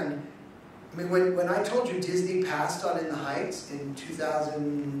understand. I mean, when I told you Disney passed on In the Heights in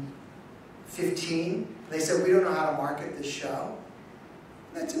 2015, they said, we don't know how to market this show.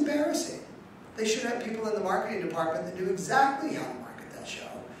 That's embarrassing. They should have people in the marketing department that knew exactly how to market that show.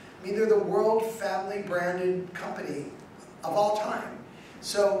 I mean, they're the world family branded company of all time.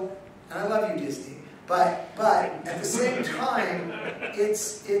 So, and I love you, Disney, but at the same time,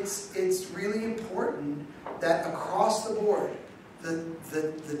 it's really important that across the board,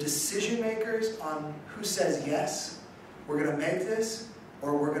 the decision makers on who says yes, we're going to make this,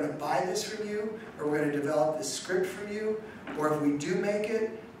 or we're going to buy this from you, or we're going to develop this script from you, or if we do make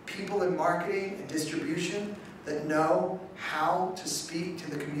it, people in marketing and distribution that know how to speak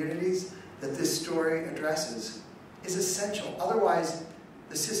to the communities that this story addresses is essential. Otherwise,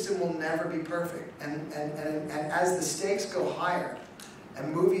 the system will never be perfect. And as the stakes go higher,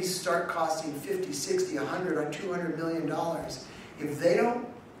 and movies start costing $50, $60, $100, or $200 million, if they don't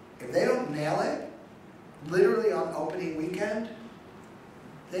nail it, literally on opening weekend,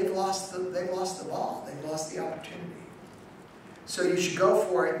 they've lost the ball. They've lost the opportunity. So you should go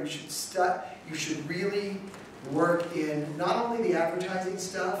for it. You should really work in not only the advertising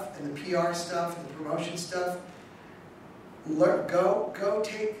stuff and the PR stuff and the promotion stuff. Go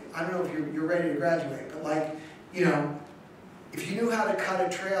take, I don't know if you're ready to graduate, but like, you know, if you knew how to cut a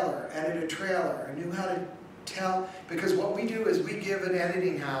trailer, edit a trailer, and knew how to tell, because what we do is we give an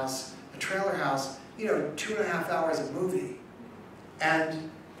editing house, a trailer house, you know, 2.5 hours of movie.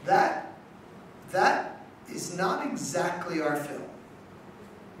 And that is not exactly our film.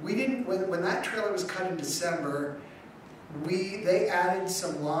 We didn't, when that trailer was cut in December, they added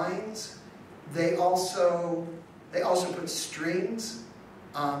some lines. They also put strings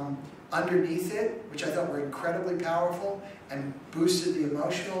underneath it, which I thought were incredibly powerful and boosted the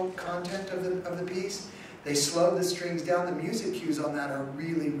emotional content of the piece. They slowed the strings down. The music cues on that are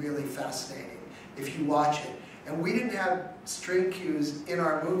really, really fascinating if you watch it. And we didn't have string cues in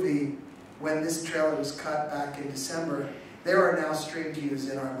our movie when this trailer was cut back in December. There are now string cues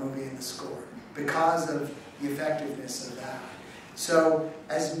in our movie in the score because of the effectiveness of that. So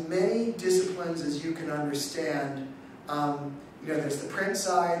as many disciplines as you can understand, you know, there's the print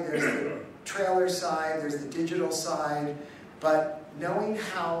side, there's the trailer side, there's the digital side, but knowing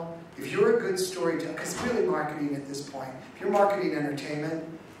how, if you're a good storyteller, because it's really marketing at this point, if you're marketing entertainment,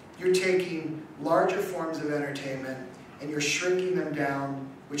 you're taking larger forms of entertainment and you're shrinking them down,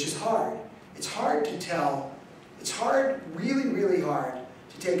 which is hard. It's hard to tell, it's hard, really, really hard,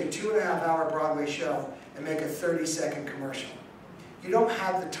 to take a 2.5-hour Broadway show and make a 30-second commercial. You don't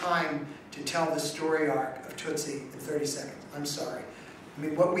have the time to tell the story arc of Tootsie in 30 seconds. I'm sorry. I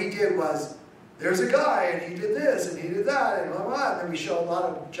mean, what we did was, there's a guy, and he did this, and he did that, and blah, blah, and then we show a lot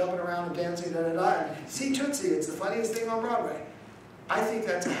of jumping around and dancing, da, da, da, and see Tootsie, it's the funniest thing on Broadway. I think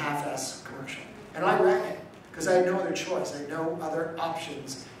that's a half-ass commercial. And I ran it, because I had no other choice. I had no other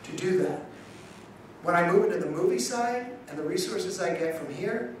options to do that. When I move into the movie side, and the resources I get from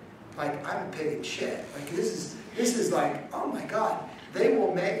here, like, I'm a pig in shit. Like, this is like, oh my God. They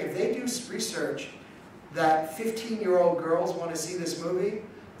will make, if they do research that 15-year-old girls want to see this movie,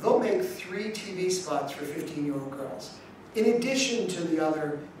 they'll make 3 TV spots for 15-year-old girls, in addition to the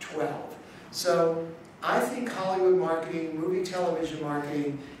other 12. So I think Hollywood marketing, movie television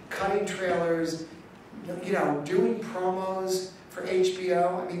marketing, cutting trailers, you know, doing promos for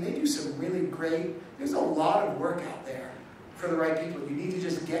HBO, I mean, they do some really great, there's a lot of work out there for the right people. You need to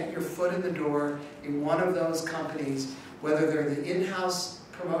just get your foot in the door in one of those companies, whether they're the in-house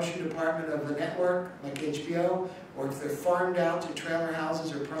promotion department of the network, like HBO, or if they're farmed out to trailer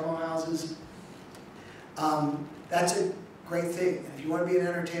houses or promo houses. That's a great thing. And if you want to be in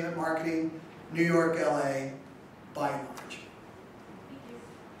entertainment marketing, New York, LA, by and large.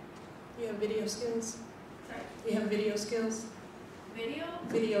 You have video skills? Sorry? You have video skills? Video?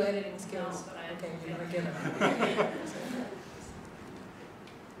 Video editing skills. No, but okay, you never get it.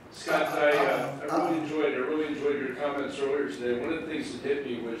 Scott, I really enjoyed your comments earlier today. One of the things that hit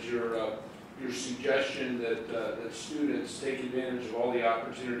me was your your suggestion that, that students take advantage of all the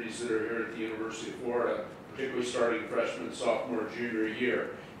opportunities that are here at the University of Florida, particularly starting freshman, sophomore, junior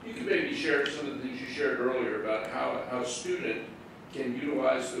year. You could maybe share some of the things you shared earlier about how a student can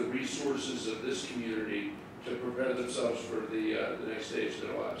utilize the resources of this community to prepare themselves for the next stage of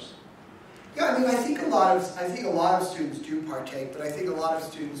their lives. Yeah, I mean, I think a lot of students do partake, but I think a lot of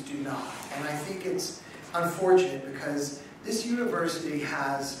students do not. And I think it's unfortunate because this university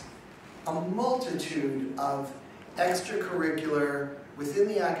has a multitude of extracurricular within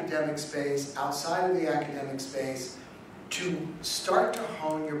the academic space, outside of the academic space, to start to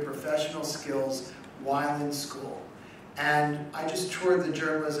hone your professional skills while in school. And I just toured the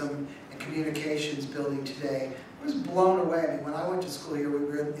journalism and communications building today. I was blown away. I mean, when I went to school here, we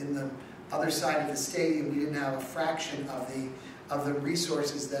were in the other side of the stadium. We didn't have a fraction of the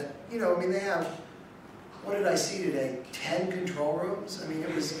resources that, you know, I mean, they have, what did I see today? 10 control rooms? I mean,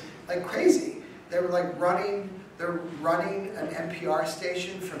 it was like crazy. They were like they're running an NPR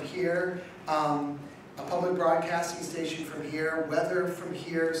station from here, a public broadcasting station from here, weather from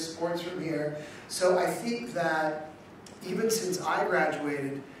here, sports from here. So I think that even since I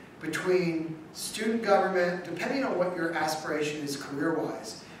graduated, between student government, depending on what your aspiration is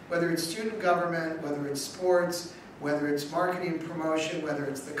career-wise, whether it's student government, whether it's sports, whether it's marketing and promotion, whether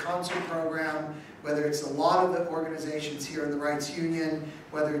it's the concert program, whether it's a lot of the organizations here in the Rights Union,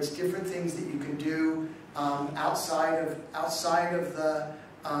 whether it's different things that you can do outside of the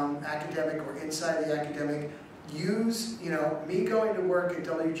academic or inside the academic. Use, you know, me going to work at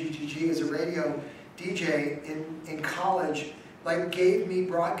WGTG as a radio DJ in college, like, gave me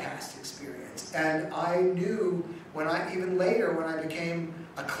broadcast experience. And I knew even later when I became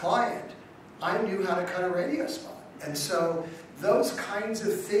a client, I knew how to cut a radio spot. And so those kinds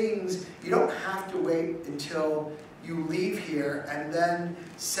of things, you don't have to wait until you leave here and then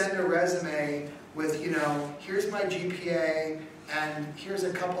send a resume with, you know, here's my GPA and here's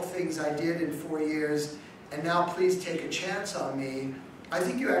a couple things I did in 4 years and now please take a chance on me. I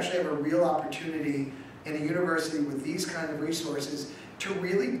think you actually have a real opportunity in a university with these kind of resources to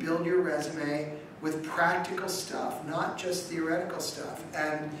really build your resume with practical stuff, not just theoretical stuff.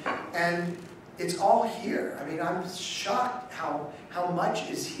 And it's all here. I mean, I'm shocked how much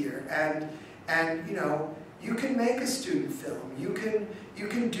is here. And you know, you can make a student film. You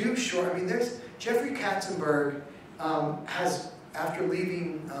can do short. I mean, there's Jeffrey Katzenberg has, after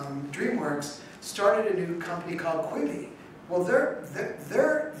leaving DreamWorks, started a new company called Quibi. Well,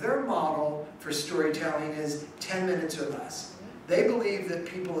 their model for storytelling is 10 minutes or less. They believe that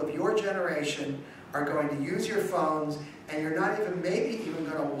people of your generation are going to use your phones, and you're not even, maybe even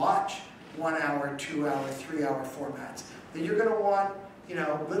going to watch 1 hour, 2 hour, 3 hour formats. That you're going to want, you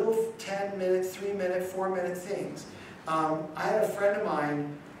know, little 10-minute, 3-minute, 4-minute things. I had a friend of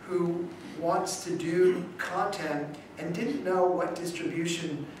mine who wants to do content and didn't know what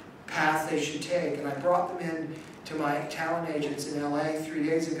distribution path they should take, and I brought them in to my talent agents in LA 3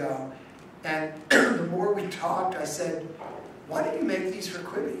 days ago, and the more we talked, I said, why don't you make these for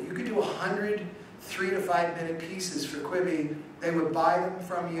Quibi? You could do 100 3- to 5-minute pieces for Quibi. They would buy them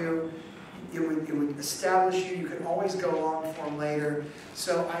from you. It would establish you. You can always go long form later.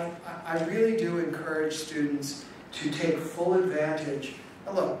 So I really do encourage students to take full advantage.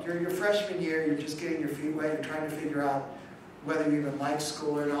 Now look, you're your freshman year, you're just getting your feet wet, you're trying to figure out whether you even like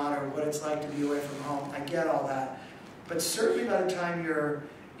school or not, or what it's like to be away from home. I get all that. But certainly by the time you're,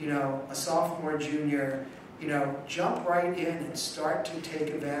 you know, a sophomore, junior, you know, jump right in and start to take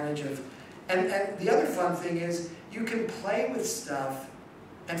advantage of. And the other fun thing is you can play with stuff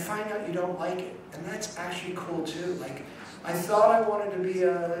and find out you don't like it. And that's actually cool too. Like, I thought I wanted to be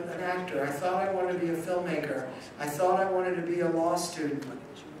an actor. I thought I wanted to be a filmmaker. I thought I wanted to be a law student.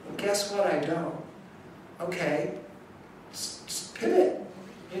 Well, guess what? I don't. Okay, pivot.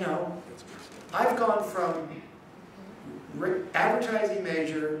 You know, I've gone from advertising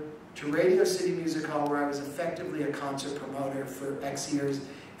major to Radio City Music Hall, where I was effectively a concert promoter for X years,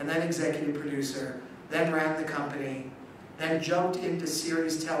 and then executive producer, then ran the company, then jumped into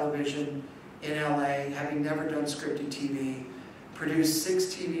series television in LA, having never done scripted TV, produced 6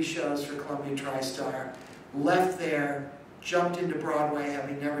 TV shows for Columbia TriStar, left there, jumped into Broadway,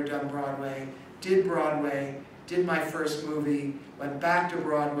 having never done Broadway, did my first movie, went back to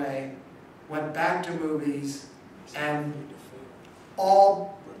Broadway, went back to movies, and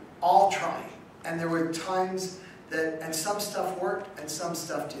all trying. And there were times that, and some stuff worked and some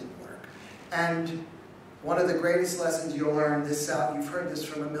stuff didn't work. And one of the greatest lessons you'll learn this out, you've heard this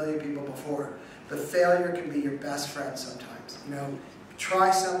from a million people before, but failure can be your best friend sometimes. You know,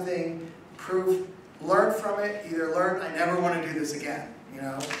 try something, learn from it, either learn, I never want to do this again. You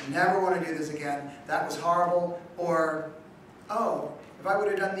know, never want to do this again. That was horrible. Or, oh, if I would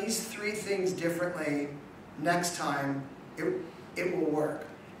have done these 3 things differently next time, it will work.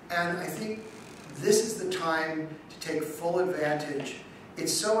 And I think this is the time to take full advantage.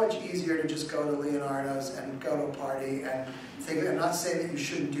 It's so much easier to just go to Leonardo's and go to a party and think, I'm not saying that you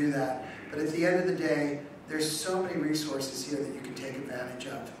shouldn't do that, but at the end of the day, there's so many resources here that you can take advantage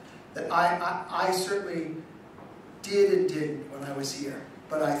of. That I certainly did and didn't when I was here.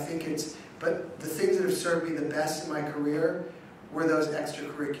 But I think but the things that have served me the best in my career were those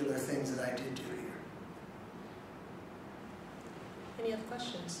extracurricular things that I did do here. Any other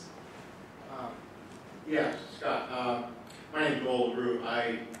questions? Yes, Scott. My name is Joel LaRue.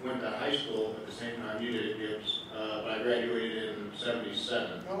 I went to high school at the same time you did at Gibbs, but I graduated in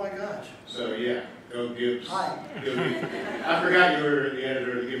 '77. Oh my gosh. So yeah, go Gibbs. Hi. Go Gibbs. I forgot you were the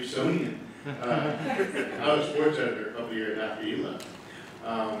editor of the Gibsonian. I was sports editor a couple years after you left.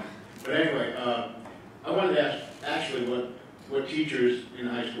 But anyway, I wanted to ask actually what teachers in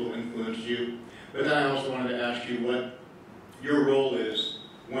high school influenced you, but then I also wanted to ask you what your role is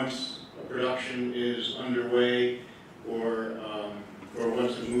once a production is underway or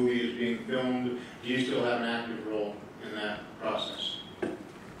once a movie is being filmed. Do you still have an active role in that process?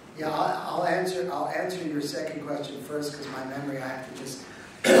 Yeah, I'll answer your second question first because my memory, I have to just.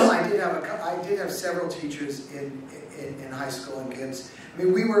 I did have several teachers in high school in Gibbs. I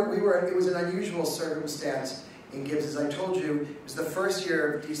mean, it was an unusual circumstance in Gibbs. As I told you, it was the first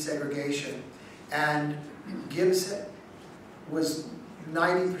year of desegregation, and Gibbs was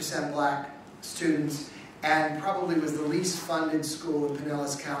 90% black students and probably was the least funded school in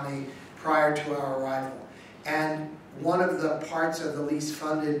Pinellas County prior to our arrival. And one of the parts of the least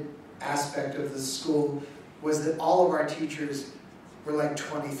funded aspect of the school was that all of our teachers were like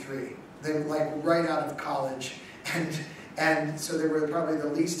 23. They were like right out of college. And so they were probably the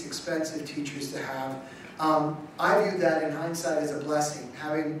least expensive teachers to have. I viewed that in hindsight as a blessing.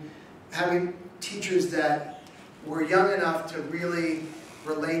 Having teachers that were young enough to really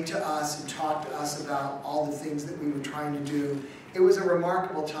relate to us and talk to us about all the things that we were trying to do. It was a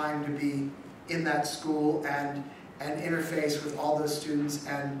remarkable time to be in that school and interface with all those students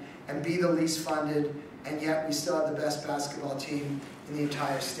and be the least funded, and yet we still had the best basketball team in the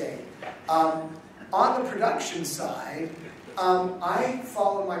entire state. On the production side, I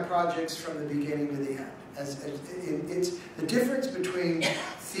follow my projects from the beginning to the end. It's the difference between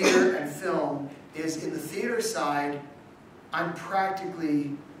theater and film is in the theater side, I'm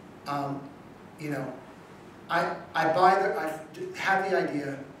practically, you know, I have the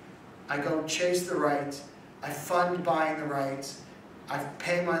idea, I go chase the rights, I fund buying the rights, I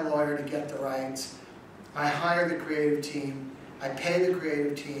pay my lawyer to get the rights, I hire the creative team, I pay the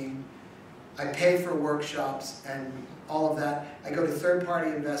creative team, I pay for workshops and all of that. I go to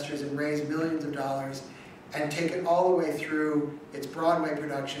third-party investors and raise millions of dollars and take it all the way through its Broadway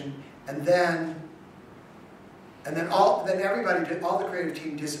production, and then all the creative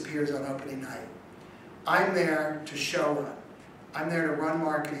team disappears on opening night. I'm there to show run. I'm there to run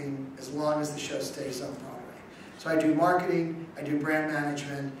marketing as long as the show stays on Broadway. So I do marketing, I do brand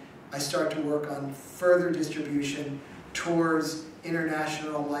management, I start to work on further distribution, tours,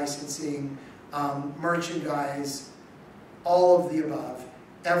 international licensing, merchandise, all of the above,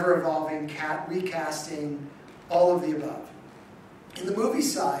 ever-evolving, recasting, all of the above. In the movie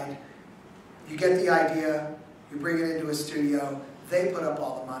side, you get the idea, you bring it into a studio, they put up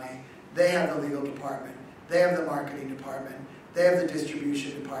all the money, they have the legal department, they have the marketing department, they have the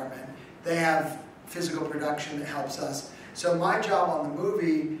distribution department, they have physical production that helps us. So my job on the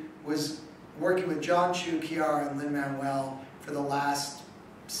movie was working with John Chu, Kiara, and Lin-Manuel for the last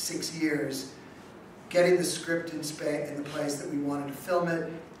 6 years, getting the script in the place that we wanted to film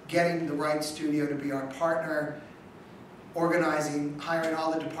it, getting the right studio to be our partner, organizing, hiring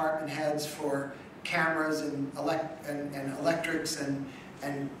all the department heads for cameras and electrics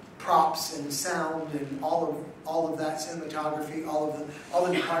and props and sound and all of that, cinematography, all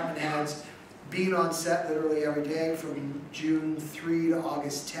the department heads, being on set literally every day from June 3 to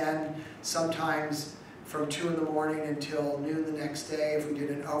August 10, sometimes from 2 in the morning until noon the next day if we did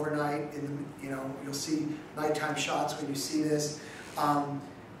an overnight. You'll see nighttime shots when you see this.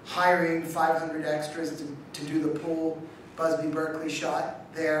 Hiring 500 extras to do the pool Busby Berkeley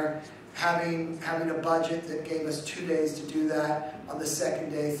shot there. Having a budget that gave us 2 days to do that. On the second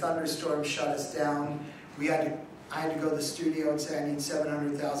day, thunderstorm shut us down. I had to go to the studio and say I need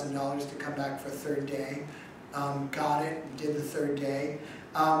 $700,000 to come back for a third day. Got it, did the third day.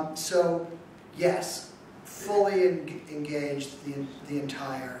 So yes, fully engaged the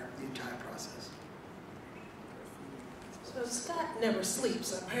entire process. So Scott never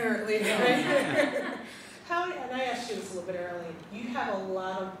sleeps, apparently, right? And I asked you this a little bit earlier,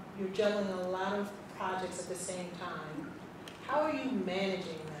 you're juggling a lot of projects at the same time. How are you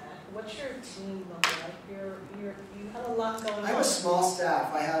managing that? What's your team look like? You have a lot going on. I have a small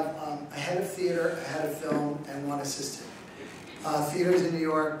staff. I have a head of theater, a head of film, and one assistant. Theater's in New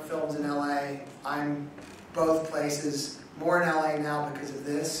York, film's in LA. I'm both places, more in LA now because of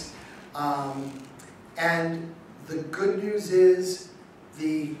this. And the good news is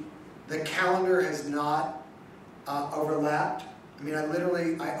the calendar has not overlapped. I mean,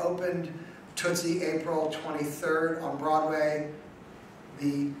 I opened Tootsie April 23rd on Broadway.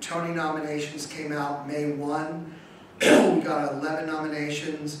 The Tony nominations came out May 1. We got 11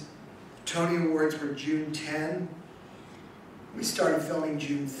 nominations. Tony Awards were June 10. We started filming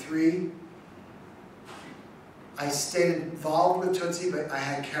June 3. I stayed involved with Tootsie, but I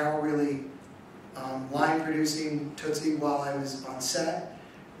had Carol really line producing Tootsie while I was on set.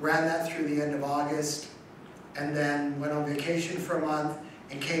 Ran that through the end of August, and then went on vacation for a month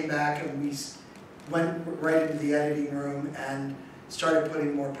and came back, and we went right into the editing room and started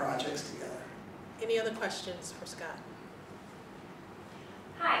putting more projects together. Any other questions for Scott?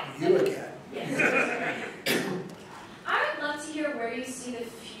 Hi. You again. Yes. I would love to hear where you see the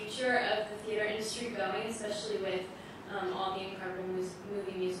future of the theater industry going, especially with all the incredible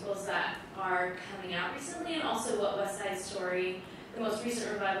movie musicals that are coming out recently, and also what West Side Story, the most recent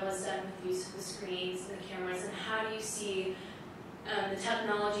revival, has done with the use of the screens and the cameras, and how do you see the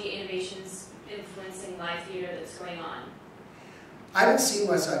technology innovations influencing live theater that's going on? I haven't seen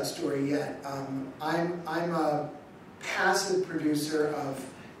West Side Story yet. I'm a passive producer of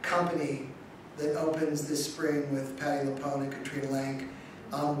Company that opens this spring with Patti LuPone and Katrina Lenk,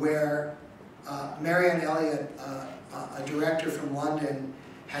 where Marianne Elliott, a director from London,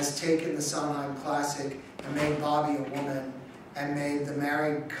 has taken the Sondheim classic and made Bobby a woman and made the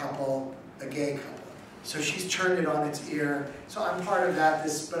married couple a gay couple. So she's turned it on its ear. So I'm part of that,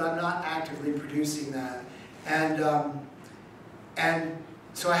 but I'm not actively producing that. And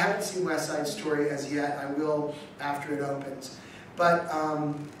so I haven't seen West Side Story as yet. I will after it opens. But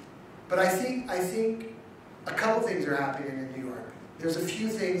I think a couple things are happening in New York. There's a few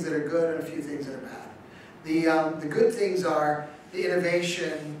things that are good and a few things that are bad. The good things are the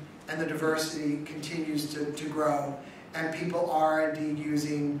innovation and the diversity continues to grow, and people are indeed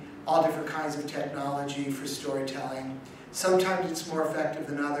using all different kinds of technology for storytelling. Sometimes it's more effective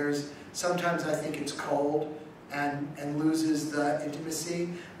than others. Sometimes I think it's cold and loses the intimacy,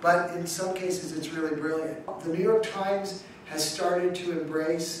 but in some cases it's really brilliant. The New York Times has started to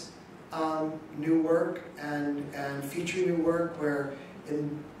embrace new work and feature new work, where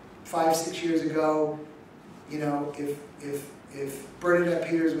in 5-6 years ago, you know, if Bernadette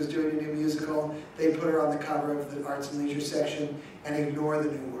Peters was doing a new musical, they'd put her on the cover of the Arts and Leisure section and ignore the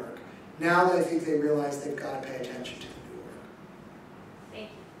new work. Now I think they realize they've got to pay attention to the new work. Thank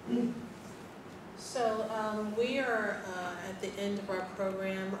you. So we are at the end of our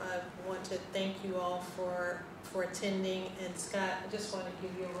program. I want to thank you all for attending, and Scott, I just want to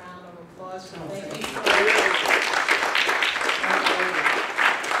give you a round of applause for thank you.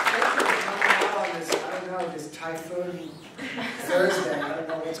 I don't know, this typhoon Thursday, I don't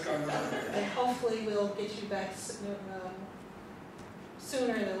know what's going on. And hopefully we'll get you back sooner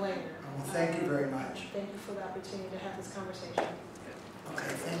than later. Well, thank you very much. Thank you for the opportunity to have this conversation. Okay,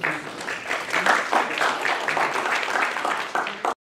 thank you.